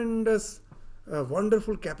tremendous,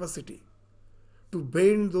 wonderful capacity to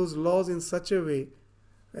bend those laws in such a way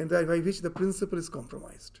and by which the principle is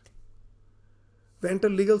compromised. The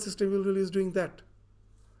entire legal system is doing that.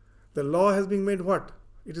 The law has been made what?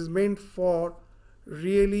 It is meant for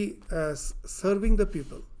really serving the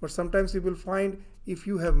people. But sometimes you will find if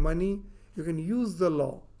you have money, you can use the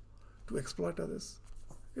law to exploit others.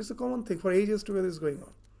 It's a common thing. For ages together is going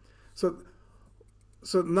on.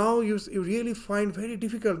 So now you really find very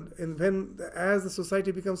difficult, and as the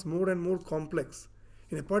society becomes more and more complex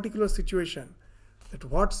in a particular situation, that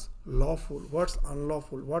what's lawful, what's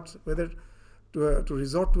unlawful, whether to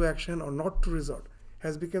resort to action or not to resort,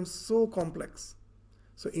 has become so complex.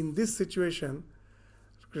 So in this situation,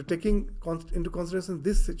 taking into consideration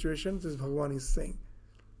this situation, this Bhagavan is saying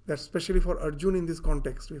that especially for Arjuna in this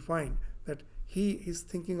context, we find that he is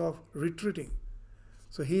thinking of retreating.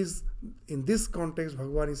 So in this context,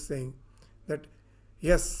 Bhagavan is saying that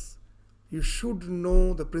yes, you should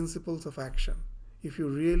know the principles of action if you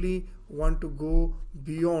really want to go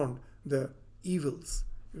beyond the evils,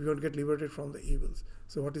 if you want to get liberated from the evils.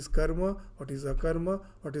 So what is karma, what is akarma,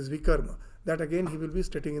 what is vikarma? That again he will be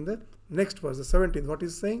stating in the next verse, the 17th. What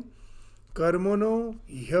is saying? Karmano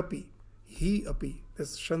hyapi. he api.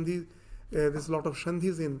 There's shandhi, there's a lot of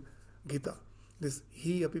shandhis in Gita. This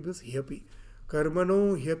he api means he api.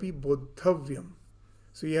 Karmano he api bodhavyam.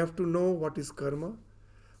 So you have to know what is karma.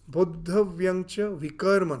 Bodhavyamcha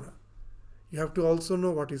vikarmana. You have to also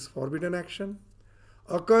know what is forbidden action.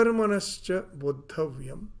 Akarmanascha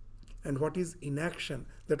bodhavyam. And what is inaction.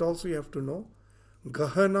 That also you have to know.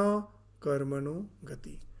 Gahana karmano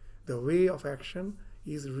gati. The way of action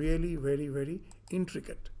is really very, very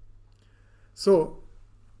intricate. So,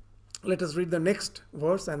 let us read the next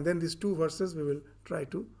verse, and then these two verses we will try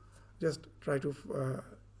to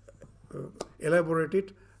elaborate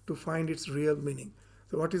it to find its real meaning.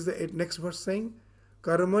 So what is the next verse saying?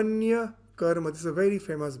 Karmanya karma. This is a very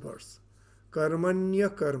famous verse.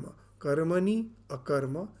 Karmanya karma. Karmani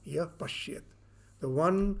akarma ya pashyat. The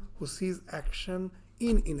one who sees action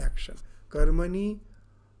in inaction. Karmani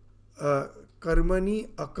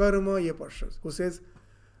akarma ya pashyat. Who says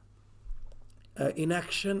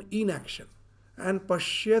inaction in action. And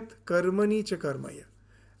pashyat karmani cha karmaya.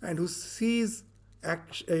 And who sees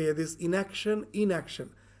this inaction in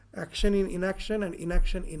action. Action in inaction and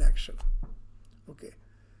inaction in action. Okay.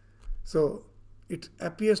 So it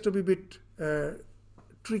appears to be a bit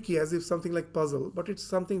tricky, as if something like puzzle, but it's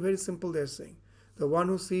something very simple they're saying. The one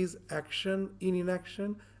who sees action in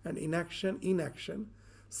inaction and inaction in action,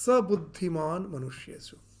 sa buddhiman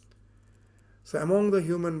manushyesu. So among the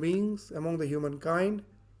human beings, among the humankind,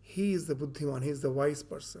 he is the buddhiman, he is the wise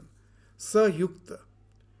person. Sa yukta.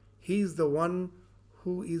 He is the one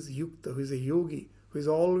who is yukta, who is a yogi, who is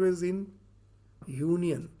always in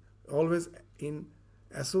union, always in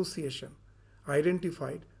association,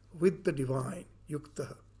 identified with the divine,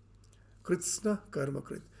 yukta. Kritsna karma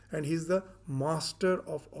krit. And he is the master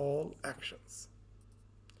of all actions.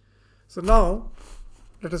 So now,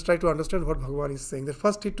 let us try to understand what Bhagavan is saying. That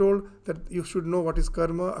first he told that you should know what is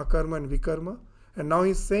karma, akarma and vikarma. And now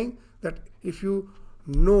he is saying that if you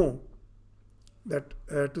know that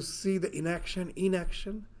to see the inaction in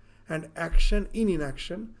action and action in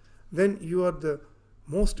inaction, then you are the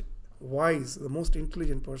most wise, the most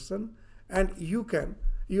intelligent person, and you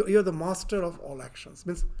are the master of all actions.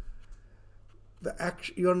 Means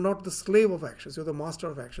you are not the slave of actions, you are the master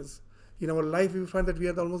of actions. In our life, we find that we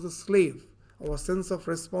are almost the slave. Our sense of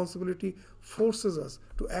responsibility forces us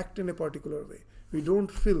to act in a particular way. We don't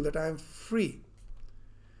feel that I am free.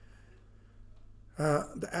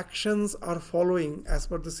 The actions are following as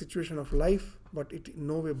per the situation of life, but it in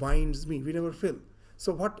no way binds me. We never feel.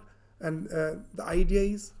 So the idea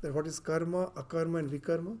is that what is karma, akarma and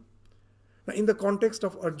vikarma? Now in the context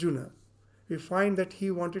of Arjuna, we find that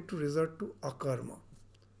he wanted to resort to akarma.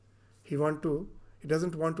 He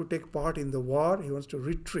doesn't want to take part in the war, he wants to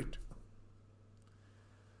retreat.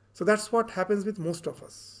 So that's what happens with most of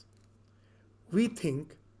us. We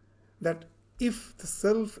think that if the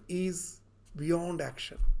self is beyond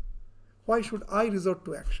action, why should I resort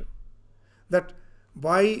to action? That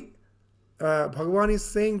by Bhagavan is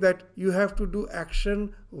saying that you have to do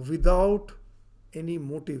action without any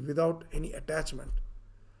motive, without any attachment.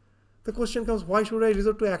 The question comes, why should I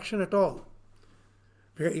resort to action at all?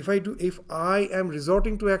 Because if I am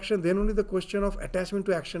resorting to action, then only the question of attachment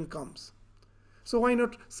to action comes. So why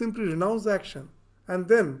not simply renounce the action, and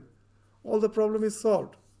then all the problem is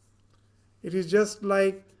solved? It is just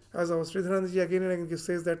like, as our Sunishthananda again and again gives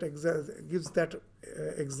that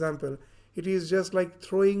example. It is just like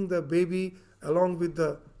throwing the baby along with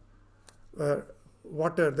the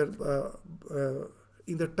water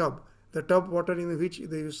in the tub water in which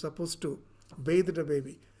they are supposed to bathe the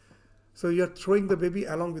baby. So you are throwing the baby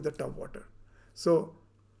along with the tub water. So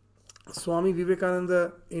Swami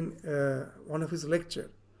Vivekananda, in one of his lecture,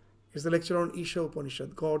 it's the lecture on Isha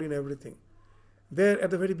Upanishad, God in everything. There,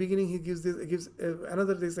 at the very beginning, he gives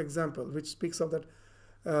another example, which speaks of that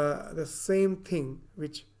the same thing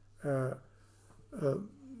which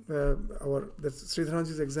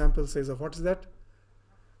Sridharanji's example says of. What is that?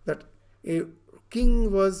 That a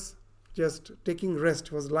king was just taking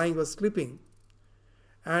rest, was sleeping,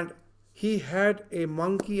 and he had a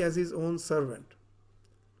monkey as his own servant.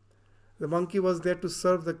 The monkey was there to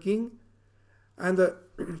serve the king, and the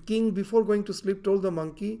king, before going to sleep, told the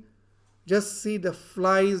monkey, just see the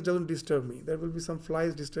flies don't disturb me. There will be some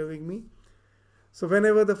flies disturbing me. So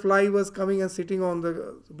whenever the fly was coming and sitting on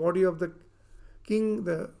the body of the king,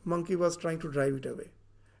 the monkey was trying to drive it away.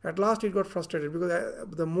 At last it got frustrated, because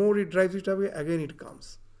the more it drives it away, again it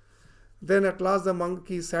comes. Then at last the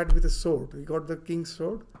monkey sat with a sword. He got the king's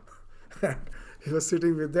sword and he was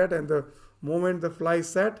sitting with that, and the moment the fly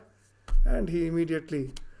sat, and he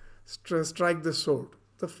immediately strike the sword.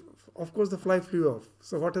 Of course the fly flew off.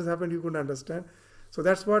 So what has happened, you couldn't understand. So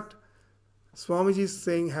that's what Swamiji is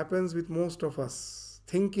saying happens with most of us,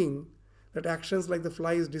 thinking that actions like the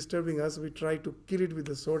fly is disturbing us, we try to kill it with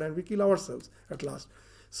the sword and we kill ourselves at last.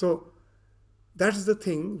 So that's the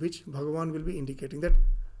thing which Bhagavan will be indicating, that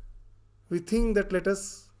we think that let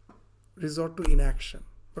us resort to inaction.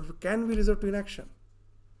 But can we resort to inaction?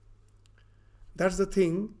 That's the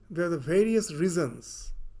thing. There are the various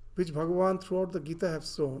reasons which Bhagavan throughout the Gita have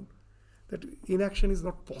shown that inaction is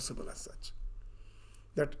not possible as such.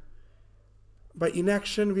 That by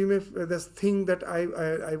inaction we may think that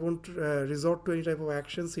I won't resort to any type of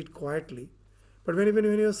action, sit quietly. But when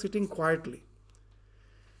you are sitting quietly,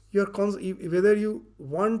 whether you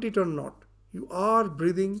want it or not, you are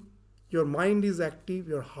breathing, your mind is active,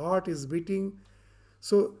 your heart is beating.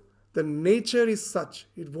 So the nature is such,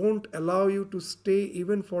 it won't allow you to stay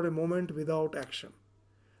even for a moment without action.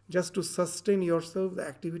 Just to sustain yourself, the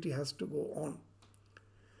activity has to go on.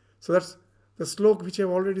 So that's the slok which I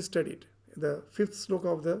have already studied, the 5th slok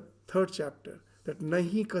of the 3rd chapter, that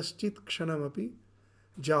nahi kaschit kshanamapi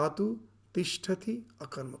jatu tishtati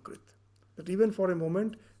akarmakrit. That even for a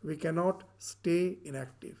moment we cannot stay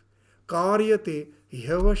inactive. Karyate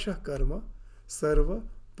hyavashah karma sarva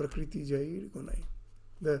prakriti jair gunai.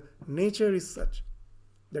 The nature is such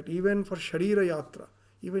that even for Sharira Yatra,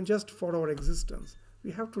 even just for our existence,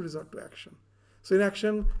 we have to resort to action. So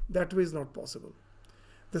inaction that way is not possible.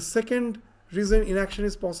 The second reason inaction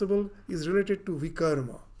is possible is related to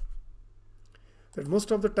vikarma. That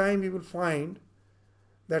most of the time we will find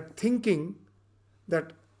that thinking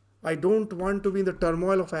that I don't want to be in the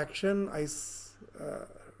turmoil of action, I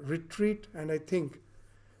retreat and I think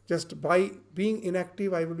just by being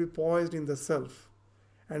inactive I will be poised in the self.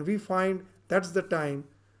 And we find that's the time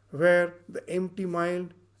where the empty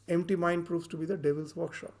mind proves to be the devil's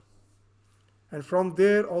workshop. And from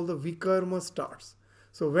there all the vikarma starts.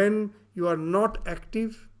 So when you are not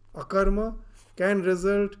active, akarma can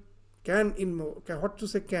result, in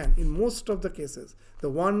most of the cases, the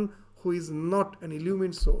one who is not an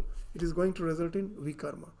illumined soul, it is going to result in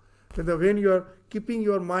vikarma. When you are keeping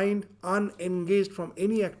your mind unengaged from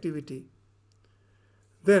any activity,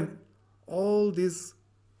 then all these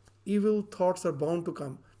evil thoughts are bound to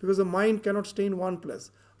come, because the mind cannot stay in one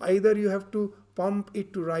place. Either you have to pump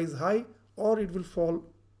it to rise high or it will fall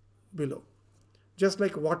below. Just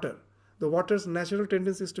like water. The water's natural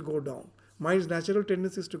tendency is to go down. Mind's natural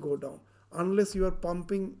tendency is to go down. Unless you are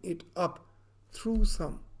pumping it up through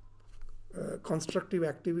some constructive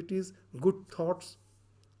activities, good thoughts,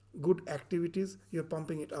 good activities, you are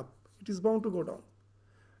pumping it up. It is bound to go down.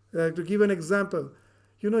 To give an example,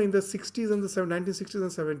 in the 60s and the 1960s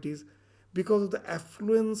and 70s, because of the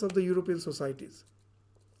affluence of the European societies,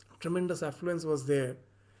 tremendous affluence was there.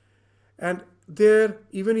 And there,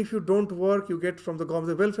 even if you don't work, you get from the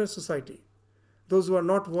government, the welfare society. Those who are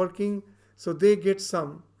not working, so they get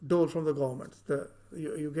some dole from the government.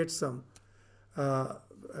 You get some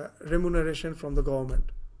remuneration from the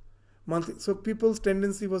government monthly. So people's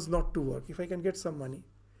tendency was not to work. If I can get some money.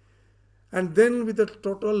 And then with the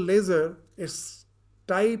total leisure, a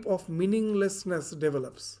type of meaninglessness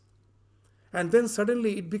develops. And then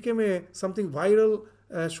suddenly it became something viral,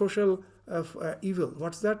 social evil.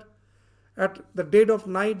 What's that? At the dead of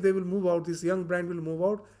night, they will move out. This young brand will move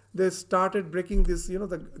out. They started breaking this,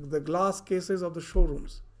 the glass cases of the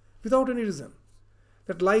showrooms without any reason.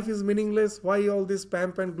 That life is meaningless. Why all this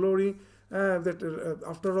pomp and glory?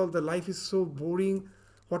 After all, the life is so boring.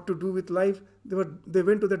 What to do with life? They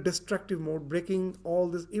went to the destructive mode, breaking all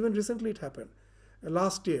this. Even recently, it happened.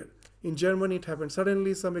 Last year in Germany, it happened.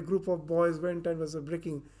 Suddenly, a group of boys went and was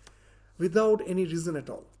breaking without any reason at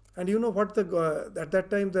all. And you know what? At that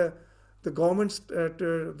time, the government's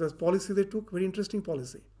the policy they took, very interesting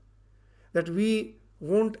policy, that we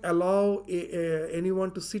won't allow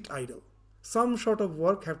anyone to sit idle. Some sort of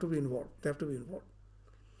work have to be involved. They have to be involved.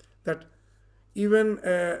 That even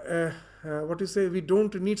we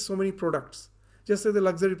don't need so many products. Just say the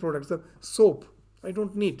luxury products, the soap, I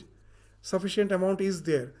don't need. Sufficient amount is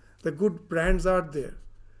there. The good brands are there.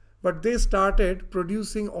 But they started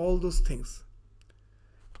producing all those things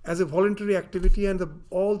as a voluntary activity, and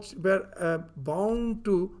all were bound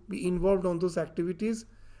to be involved on those activities.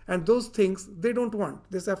 And those things they don't want.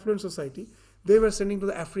 This affluent society, they were sending to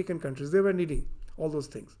the African countries. They were needing all those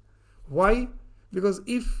things. Why? Because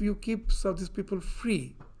if you keep these people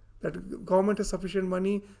free, that government has sufficient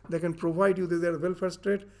money, they can provide you their welfare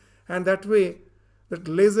state, and that way, that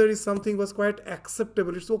leisure is something was quite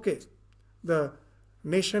acceptable. It's okay. The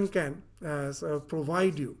nation can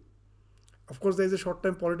provide you. Of course, there is a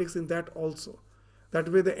short-term politics in that also.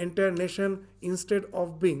 That way, the entire nation, instead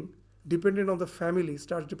of being dependent on the family,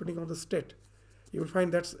 starts depending on the state. You will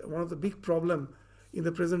find that's one of the big problem in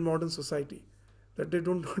the present modern society, that they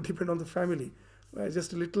don't depend on the family.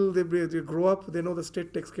 Just a little, they grow up, they know the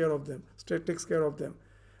state takes care of them. State takes care of them.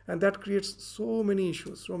 And that creates so many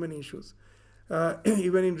issues, so many issues.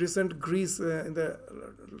 Even in recent Greece, in the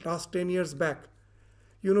last 10 years back,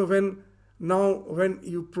 when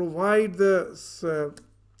you provide the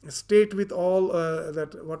state with all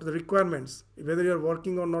what the requirements, whether you are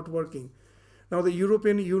working or not working. Now the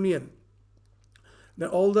European Union,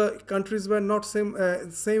 all the countries were not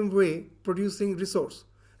same way producing resource.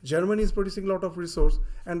 Germany is producing a lot of resource,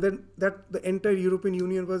 and then that the entire European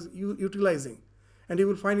Union was utilizing. And you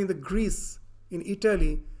will find in the Greece, in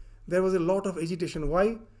Italy, there was a lot of agitation.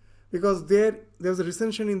 Why? Because there was a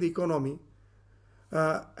recession in the economy.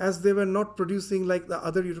 As they were not producing like the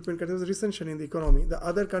other European countries, there was a recession in the economy. The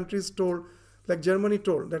other countries told, like Germany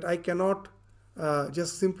told, that I cannot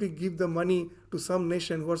just simply give the money to some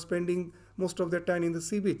nation who are spending most of their time in the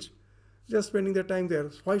sea beach, just spending their time there.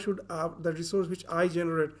 Why should the resource which I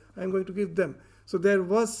generate, I am going to give them? So there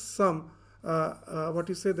was some,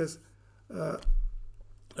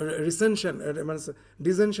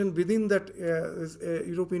 dissension within that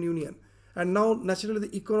European Union. And now, naturally,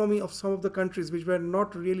 the economy of some of the countries which were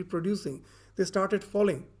not really producing, they started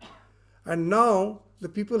falling. And now, the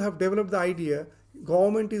people have developed the idea,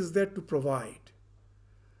 government is there to provide.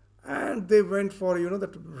 And they went for,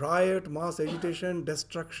 that riot, mass agitation,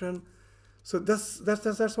 destruction. So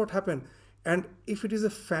that's what happened. And if it is a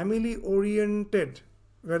family-oriented,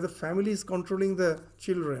 where the family is controlling the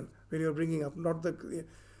children when you're bringing up,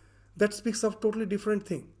 that speaks of totally different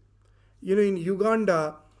thing. In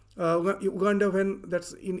Uganda, when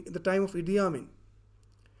that's in the time of Idi Amin,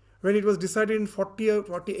 when it was decided in 40 or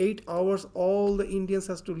 48 hours, all the Indians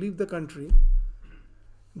has to leave the country.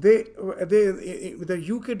 The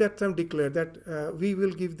UK at that time declared that we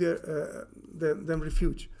will give them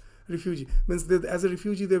refugee. Means as a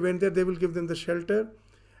refugee they went there, they will give them the shelter.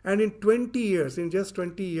 And in just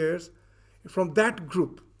 20 years, from that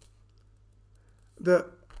group, the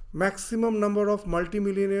maximum number of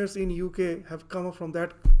multimillionaires in UK have come up from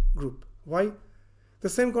that group. Why? The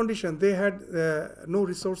same condition. They had no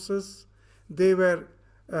resources. They were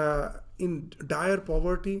in dire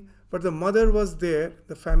poverty. But the mother was there,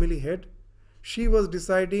 the family head. She was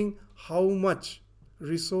deciding how much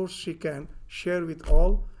resource she can share with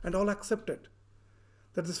all, and all accepted.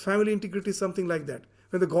 That this family integrity is something like that.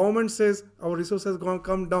 When the government says our resource has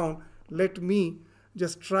come down, let me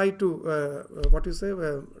just try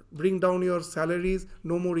to bring down your salaries,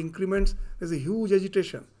 no more increments. There's a huge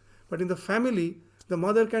agitation. But in the family, the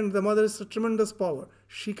mother is a tremendous power.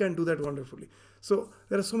 She can do that wonderfully. So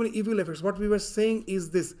there are so many evil effects. What we were saying is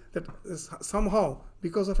this, that somehow,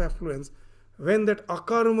 because of affluence, when that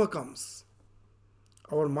akarma comes,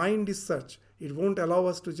 our mind is such, it won't allow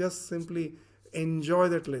us to just simply enjoy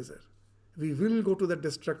that leisure. We will go to that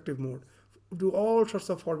destructive mode, do all sorts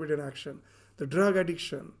of forbidden action. The drug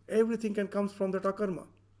addiction, everything can come from that akarma.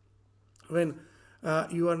 When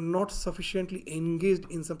you are not sufficiently engaged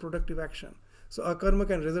in some productive action. So akarma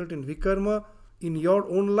can result in vikarma in your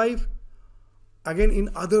own life, again in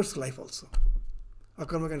others' life also.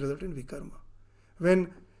 Akarma can result in vikarma.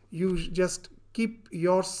 When you just keep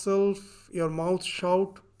your mouth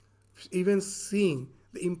shut, even seeing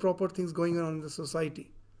the improper things going on in the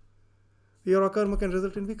society, your akarma can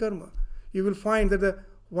result in vikarma. You will find that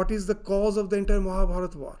what is the cause of the entire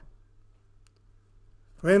Mahabharata war?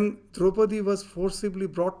 When Draupadi was forcibly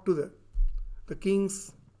brought to the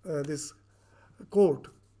king's this court,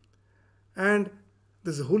 and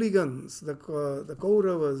these hooligans, the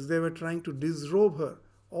Kauravas, they were trying to disrobe her.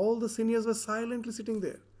 All the seniors were silently sitting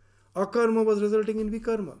there. Akarma was resulting in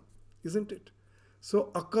vikarma, isn't it? So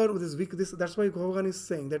akarma, that's why Bhagavan is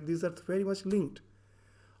saying that these are very much linked.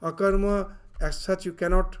 Akarma, as such, you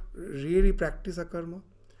cannot really practice akarma.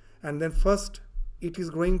 And then first, it is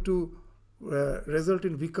going to result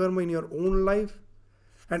in vikarma in your own life.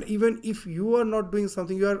 And even if you are not doing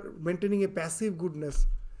something, you are maintaining a passive goodness,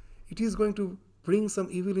 it is going to bring some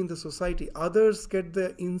evil in the society. Others get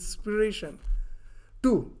the inspiration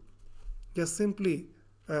to just simply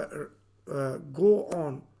go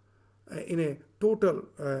on in a total,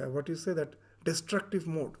 destructive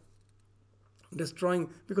mode. Destroying,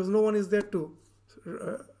 because no one is there to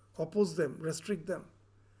oppose them, restrict them.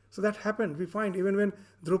 So that happened. We find even when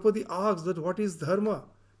Draupadi asks that what is dharma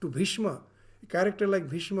to Bhishma, a character like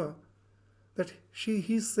Bhishma, that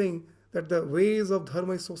he's saying that the ways of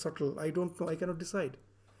dharma is so subtle, I don't know, I cannot decide.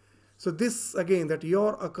 So this again, that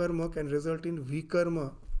your akarma can result in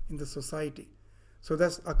vikarma in the society. So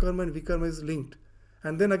that's akarma and vikarma is linked.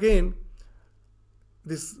 And then again,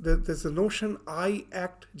 there's a notion I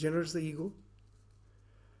act generates the ego.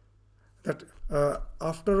 That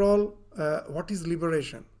after all, what is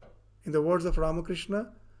liberation? In the words of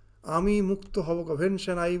Ramakrishna, Ami mukto havaka, when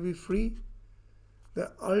shall I be free?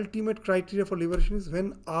 The ultimate criteria for liberation is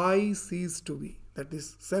when I cease to be. That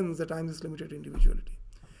this sense that I am this limited individuality.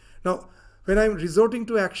 Now, when I am resorting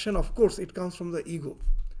to action, of course, it comes from the ego.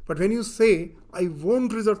 But when you say, I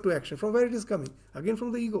won't resort to action, from where it is coming? Again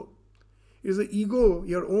from the ego. It is the ego,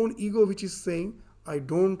 your own ego, which is saying, I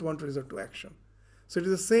don't want to resort to action. So it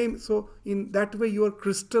is the same. So in that way, you are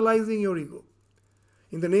crystallizing your ego.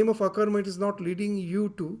 In the name of akarma, it is not leading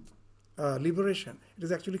you to liberation. It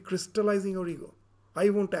is actually crystallizing your ego. I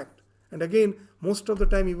won't act. And again, most of the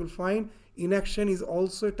time you will find inaction is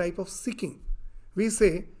also a type of seeking. We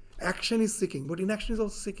say action is seeking, but inaction is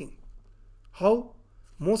also seeking. How?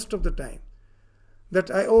 Most of the time.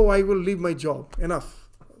 That I will leave my job. Enough.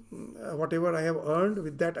 Whatever I have earned,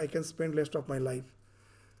 with that I can spend the rest of my life.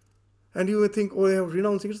 And you will think, I have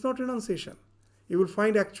renouncing. It's not renunciation. You will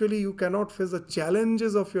find actually you cannot face the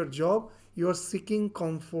challenges of your job. You are seeking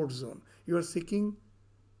comfort zone. You are seeking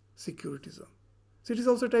security zone. So it is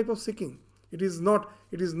also a type of seeking. It is not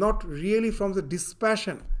really from the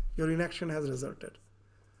dispassion your inaction has resulted.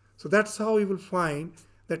 So that's how you will find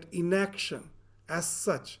that inaction as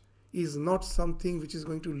such is not something which is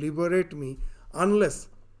going to liberate me unless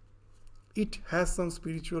it has some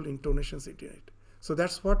spiritual intonations in it. So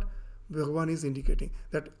that's what Bhagavan is indicating,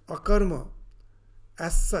 that akarma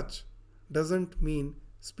as such doesn't mean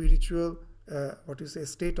spiritual,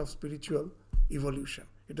 state of spiritual evolution.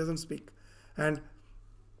 It doesn't speak. And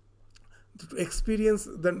to experience,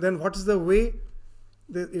 then what is the way?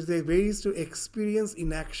 The way is to experience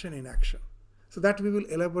inaction in action. So that we will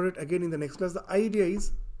elaborate again in the next class. The idea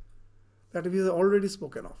is that we have already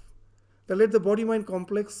spoken of. That let the body-mind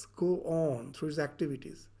complex go on through its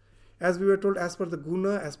activities. As we were told, as per the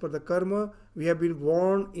guna, as per the karma, we have been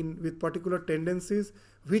born with particular tendencies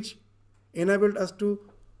which enabled us to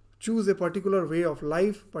choose a particular way of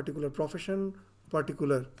life, particular profession,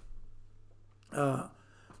 particular,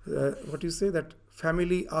 that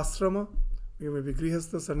family ashrama, you may be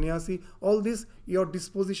grihastha, sannyasi, all this, your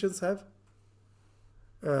dispositions have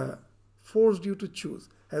forced you to choose,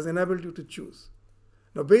 has enabled you to choose.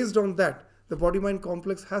 Now, based on that, the body-mind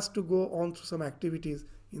complex has to go on through some activities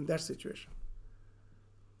in that situation.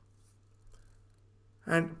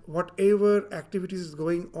 And whatever activities is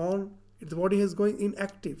going on, the body is going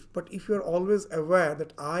inactive. But if you are always aware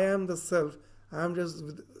that I am the self, I am just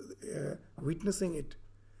witnessing it,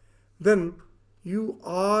 then you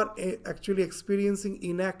are actually experiencing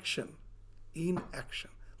inaction. Inaction.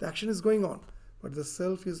 The action is going on, but the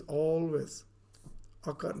self is always,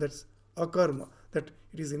 that's akarma, that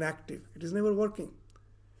it is inactive. It is never working.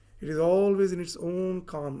 It is always in its own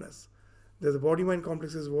calmness. The body-mind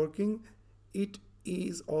complex is working. It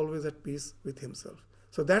is always at peace with himself.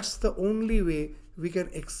 So that's the only way we can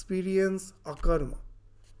experience akarma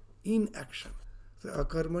in action. So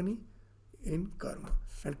akarmani in karma.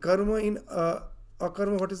 And karma in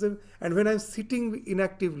akarma, what is it? And when I'm sitting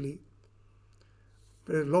inactively,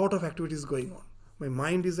 there are a lot of activities going on. My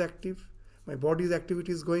mind is active. My body's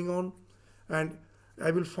activity is going on. And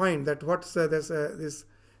I will find that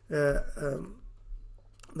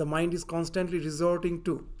the mind is constantly resorting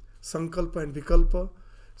to sankalpa and vikalpa.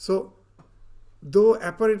 So, though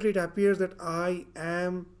apparently it appears that I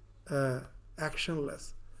am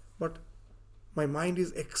actionless, but my mind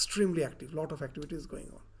is extremely active. Lot of activity is going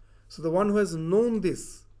on. So, the one who has known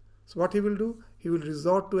this, so what he will do? He will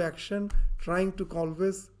resort to action, trying to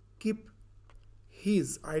always keep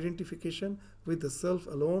his identification with the self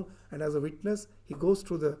alone, and as a witness, he goes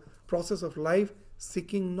through the process of life,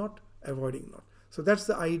 seeking not, avoiding not. So that's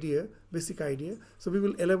the idea, basic idea. So we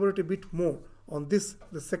will elaborate a bit more on this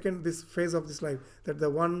phase of this life, that the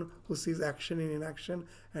one who sees action in inaction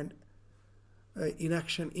and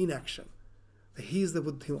inaction in action. He is the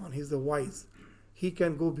buddhiman, he is the wise. He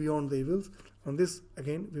can go beyond the evils. On this,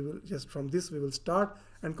 again, we will start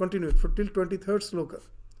and continue it till 23rd sloka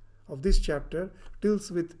of this chapter,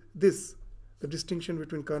 deals with this, the distinction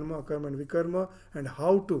between karma, akarma and vikarma, and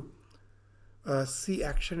how to see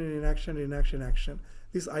action in inaction, action.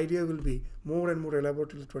 This idea will be more and more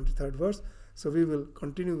elaborate till the 23rd verse. So we will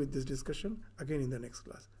continue with this discussion again in the next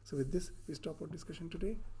class. So with this, we stop our discussion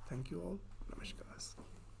today. Thank you all. Namaskar.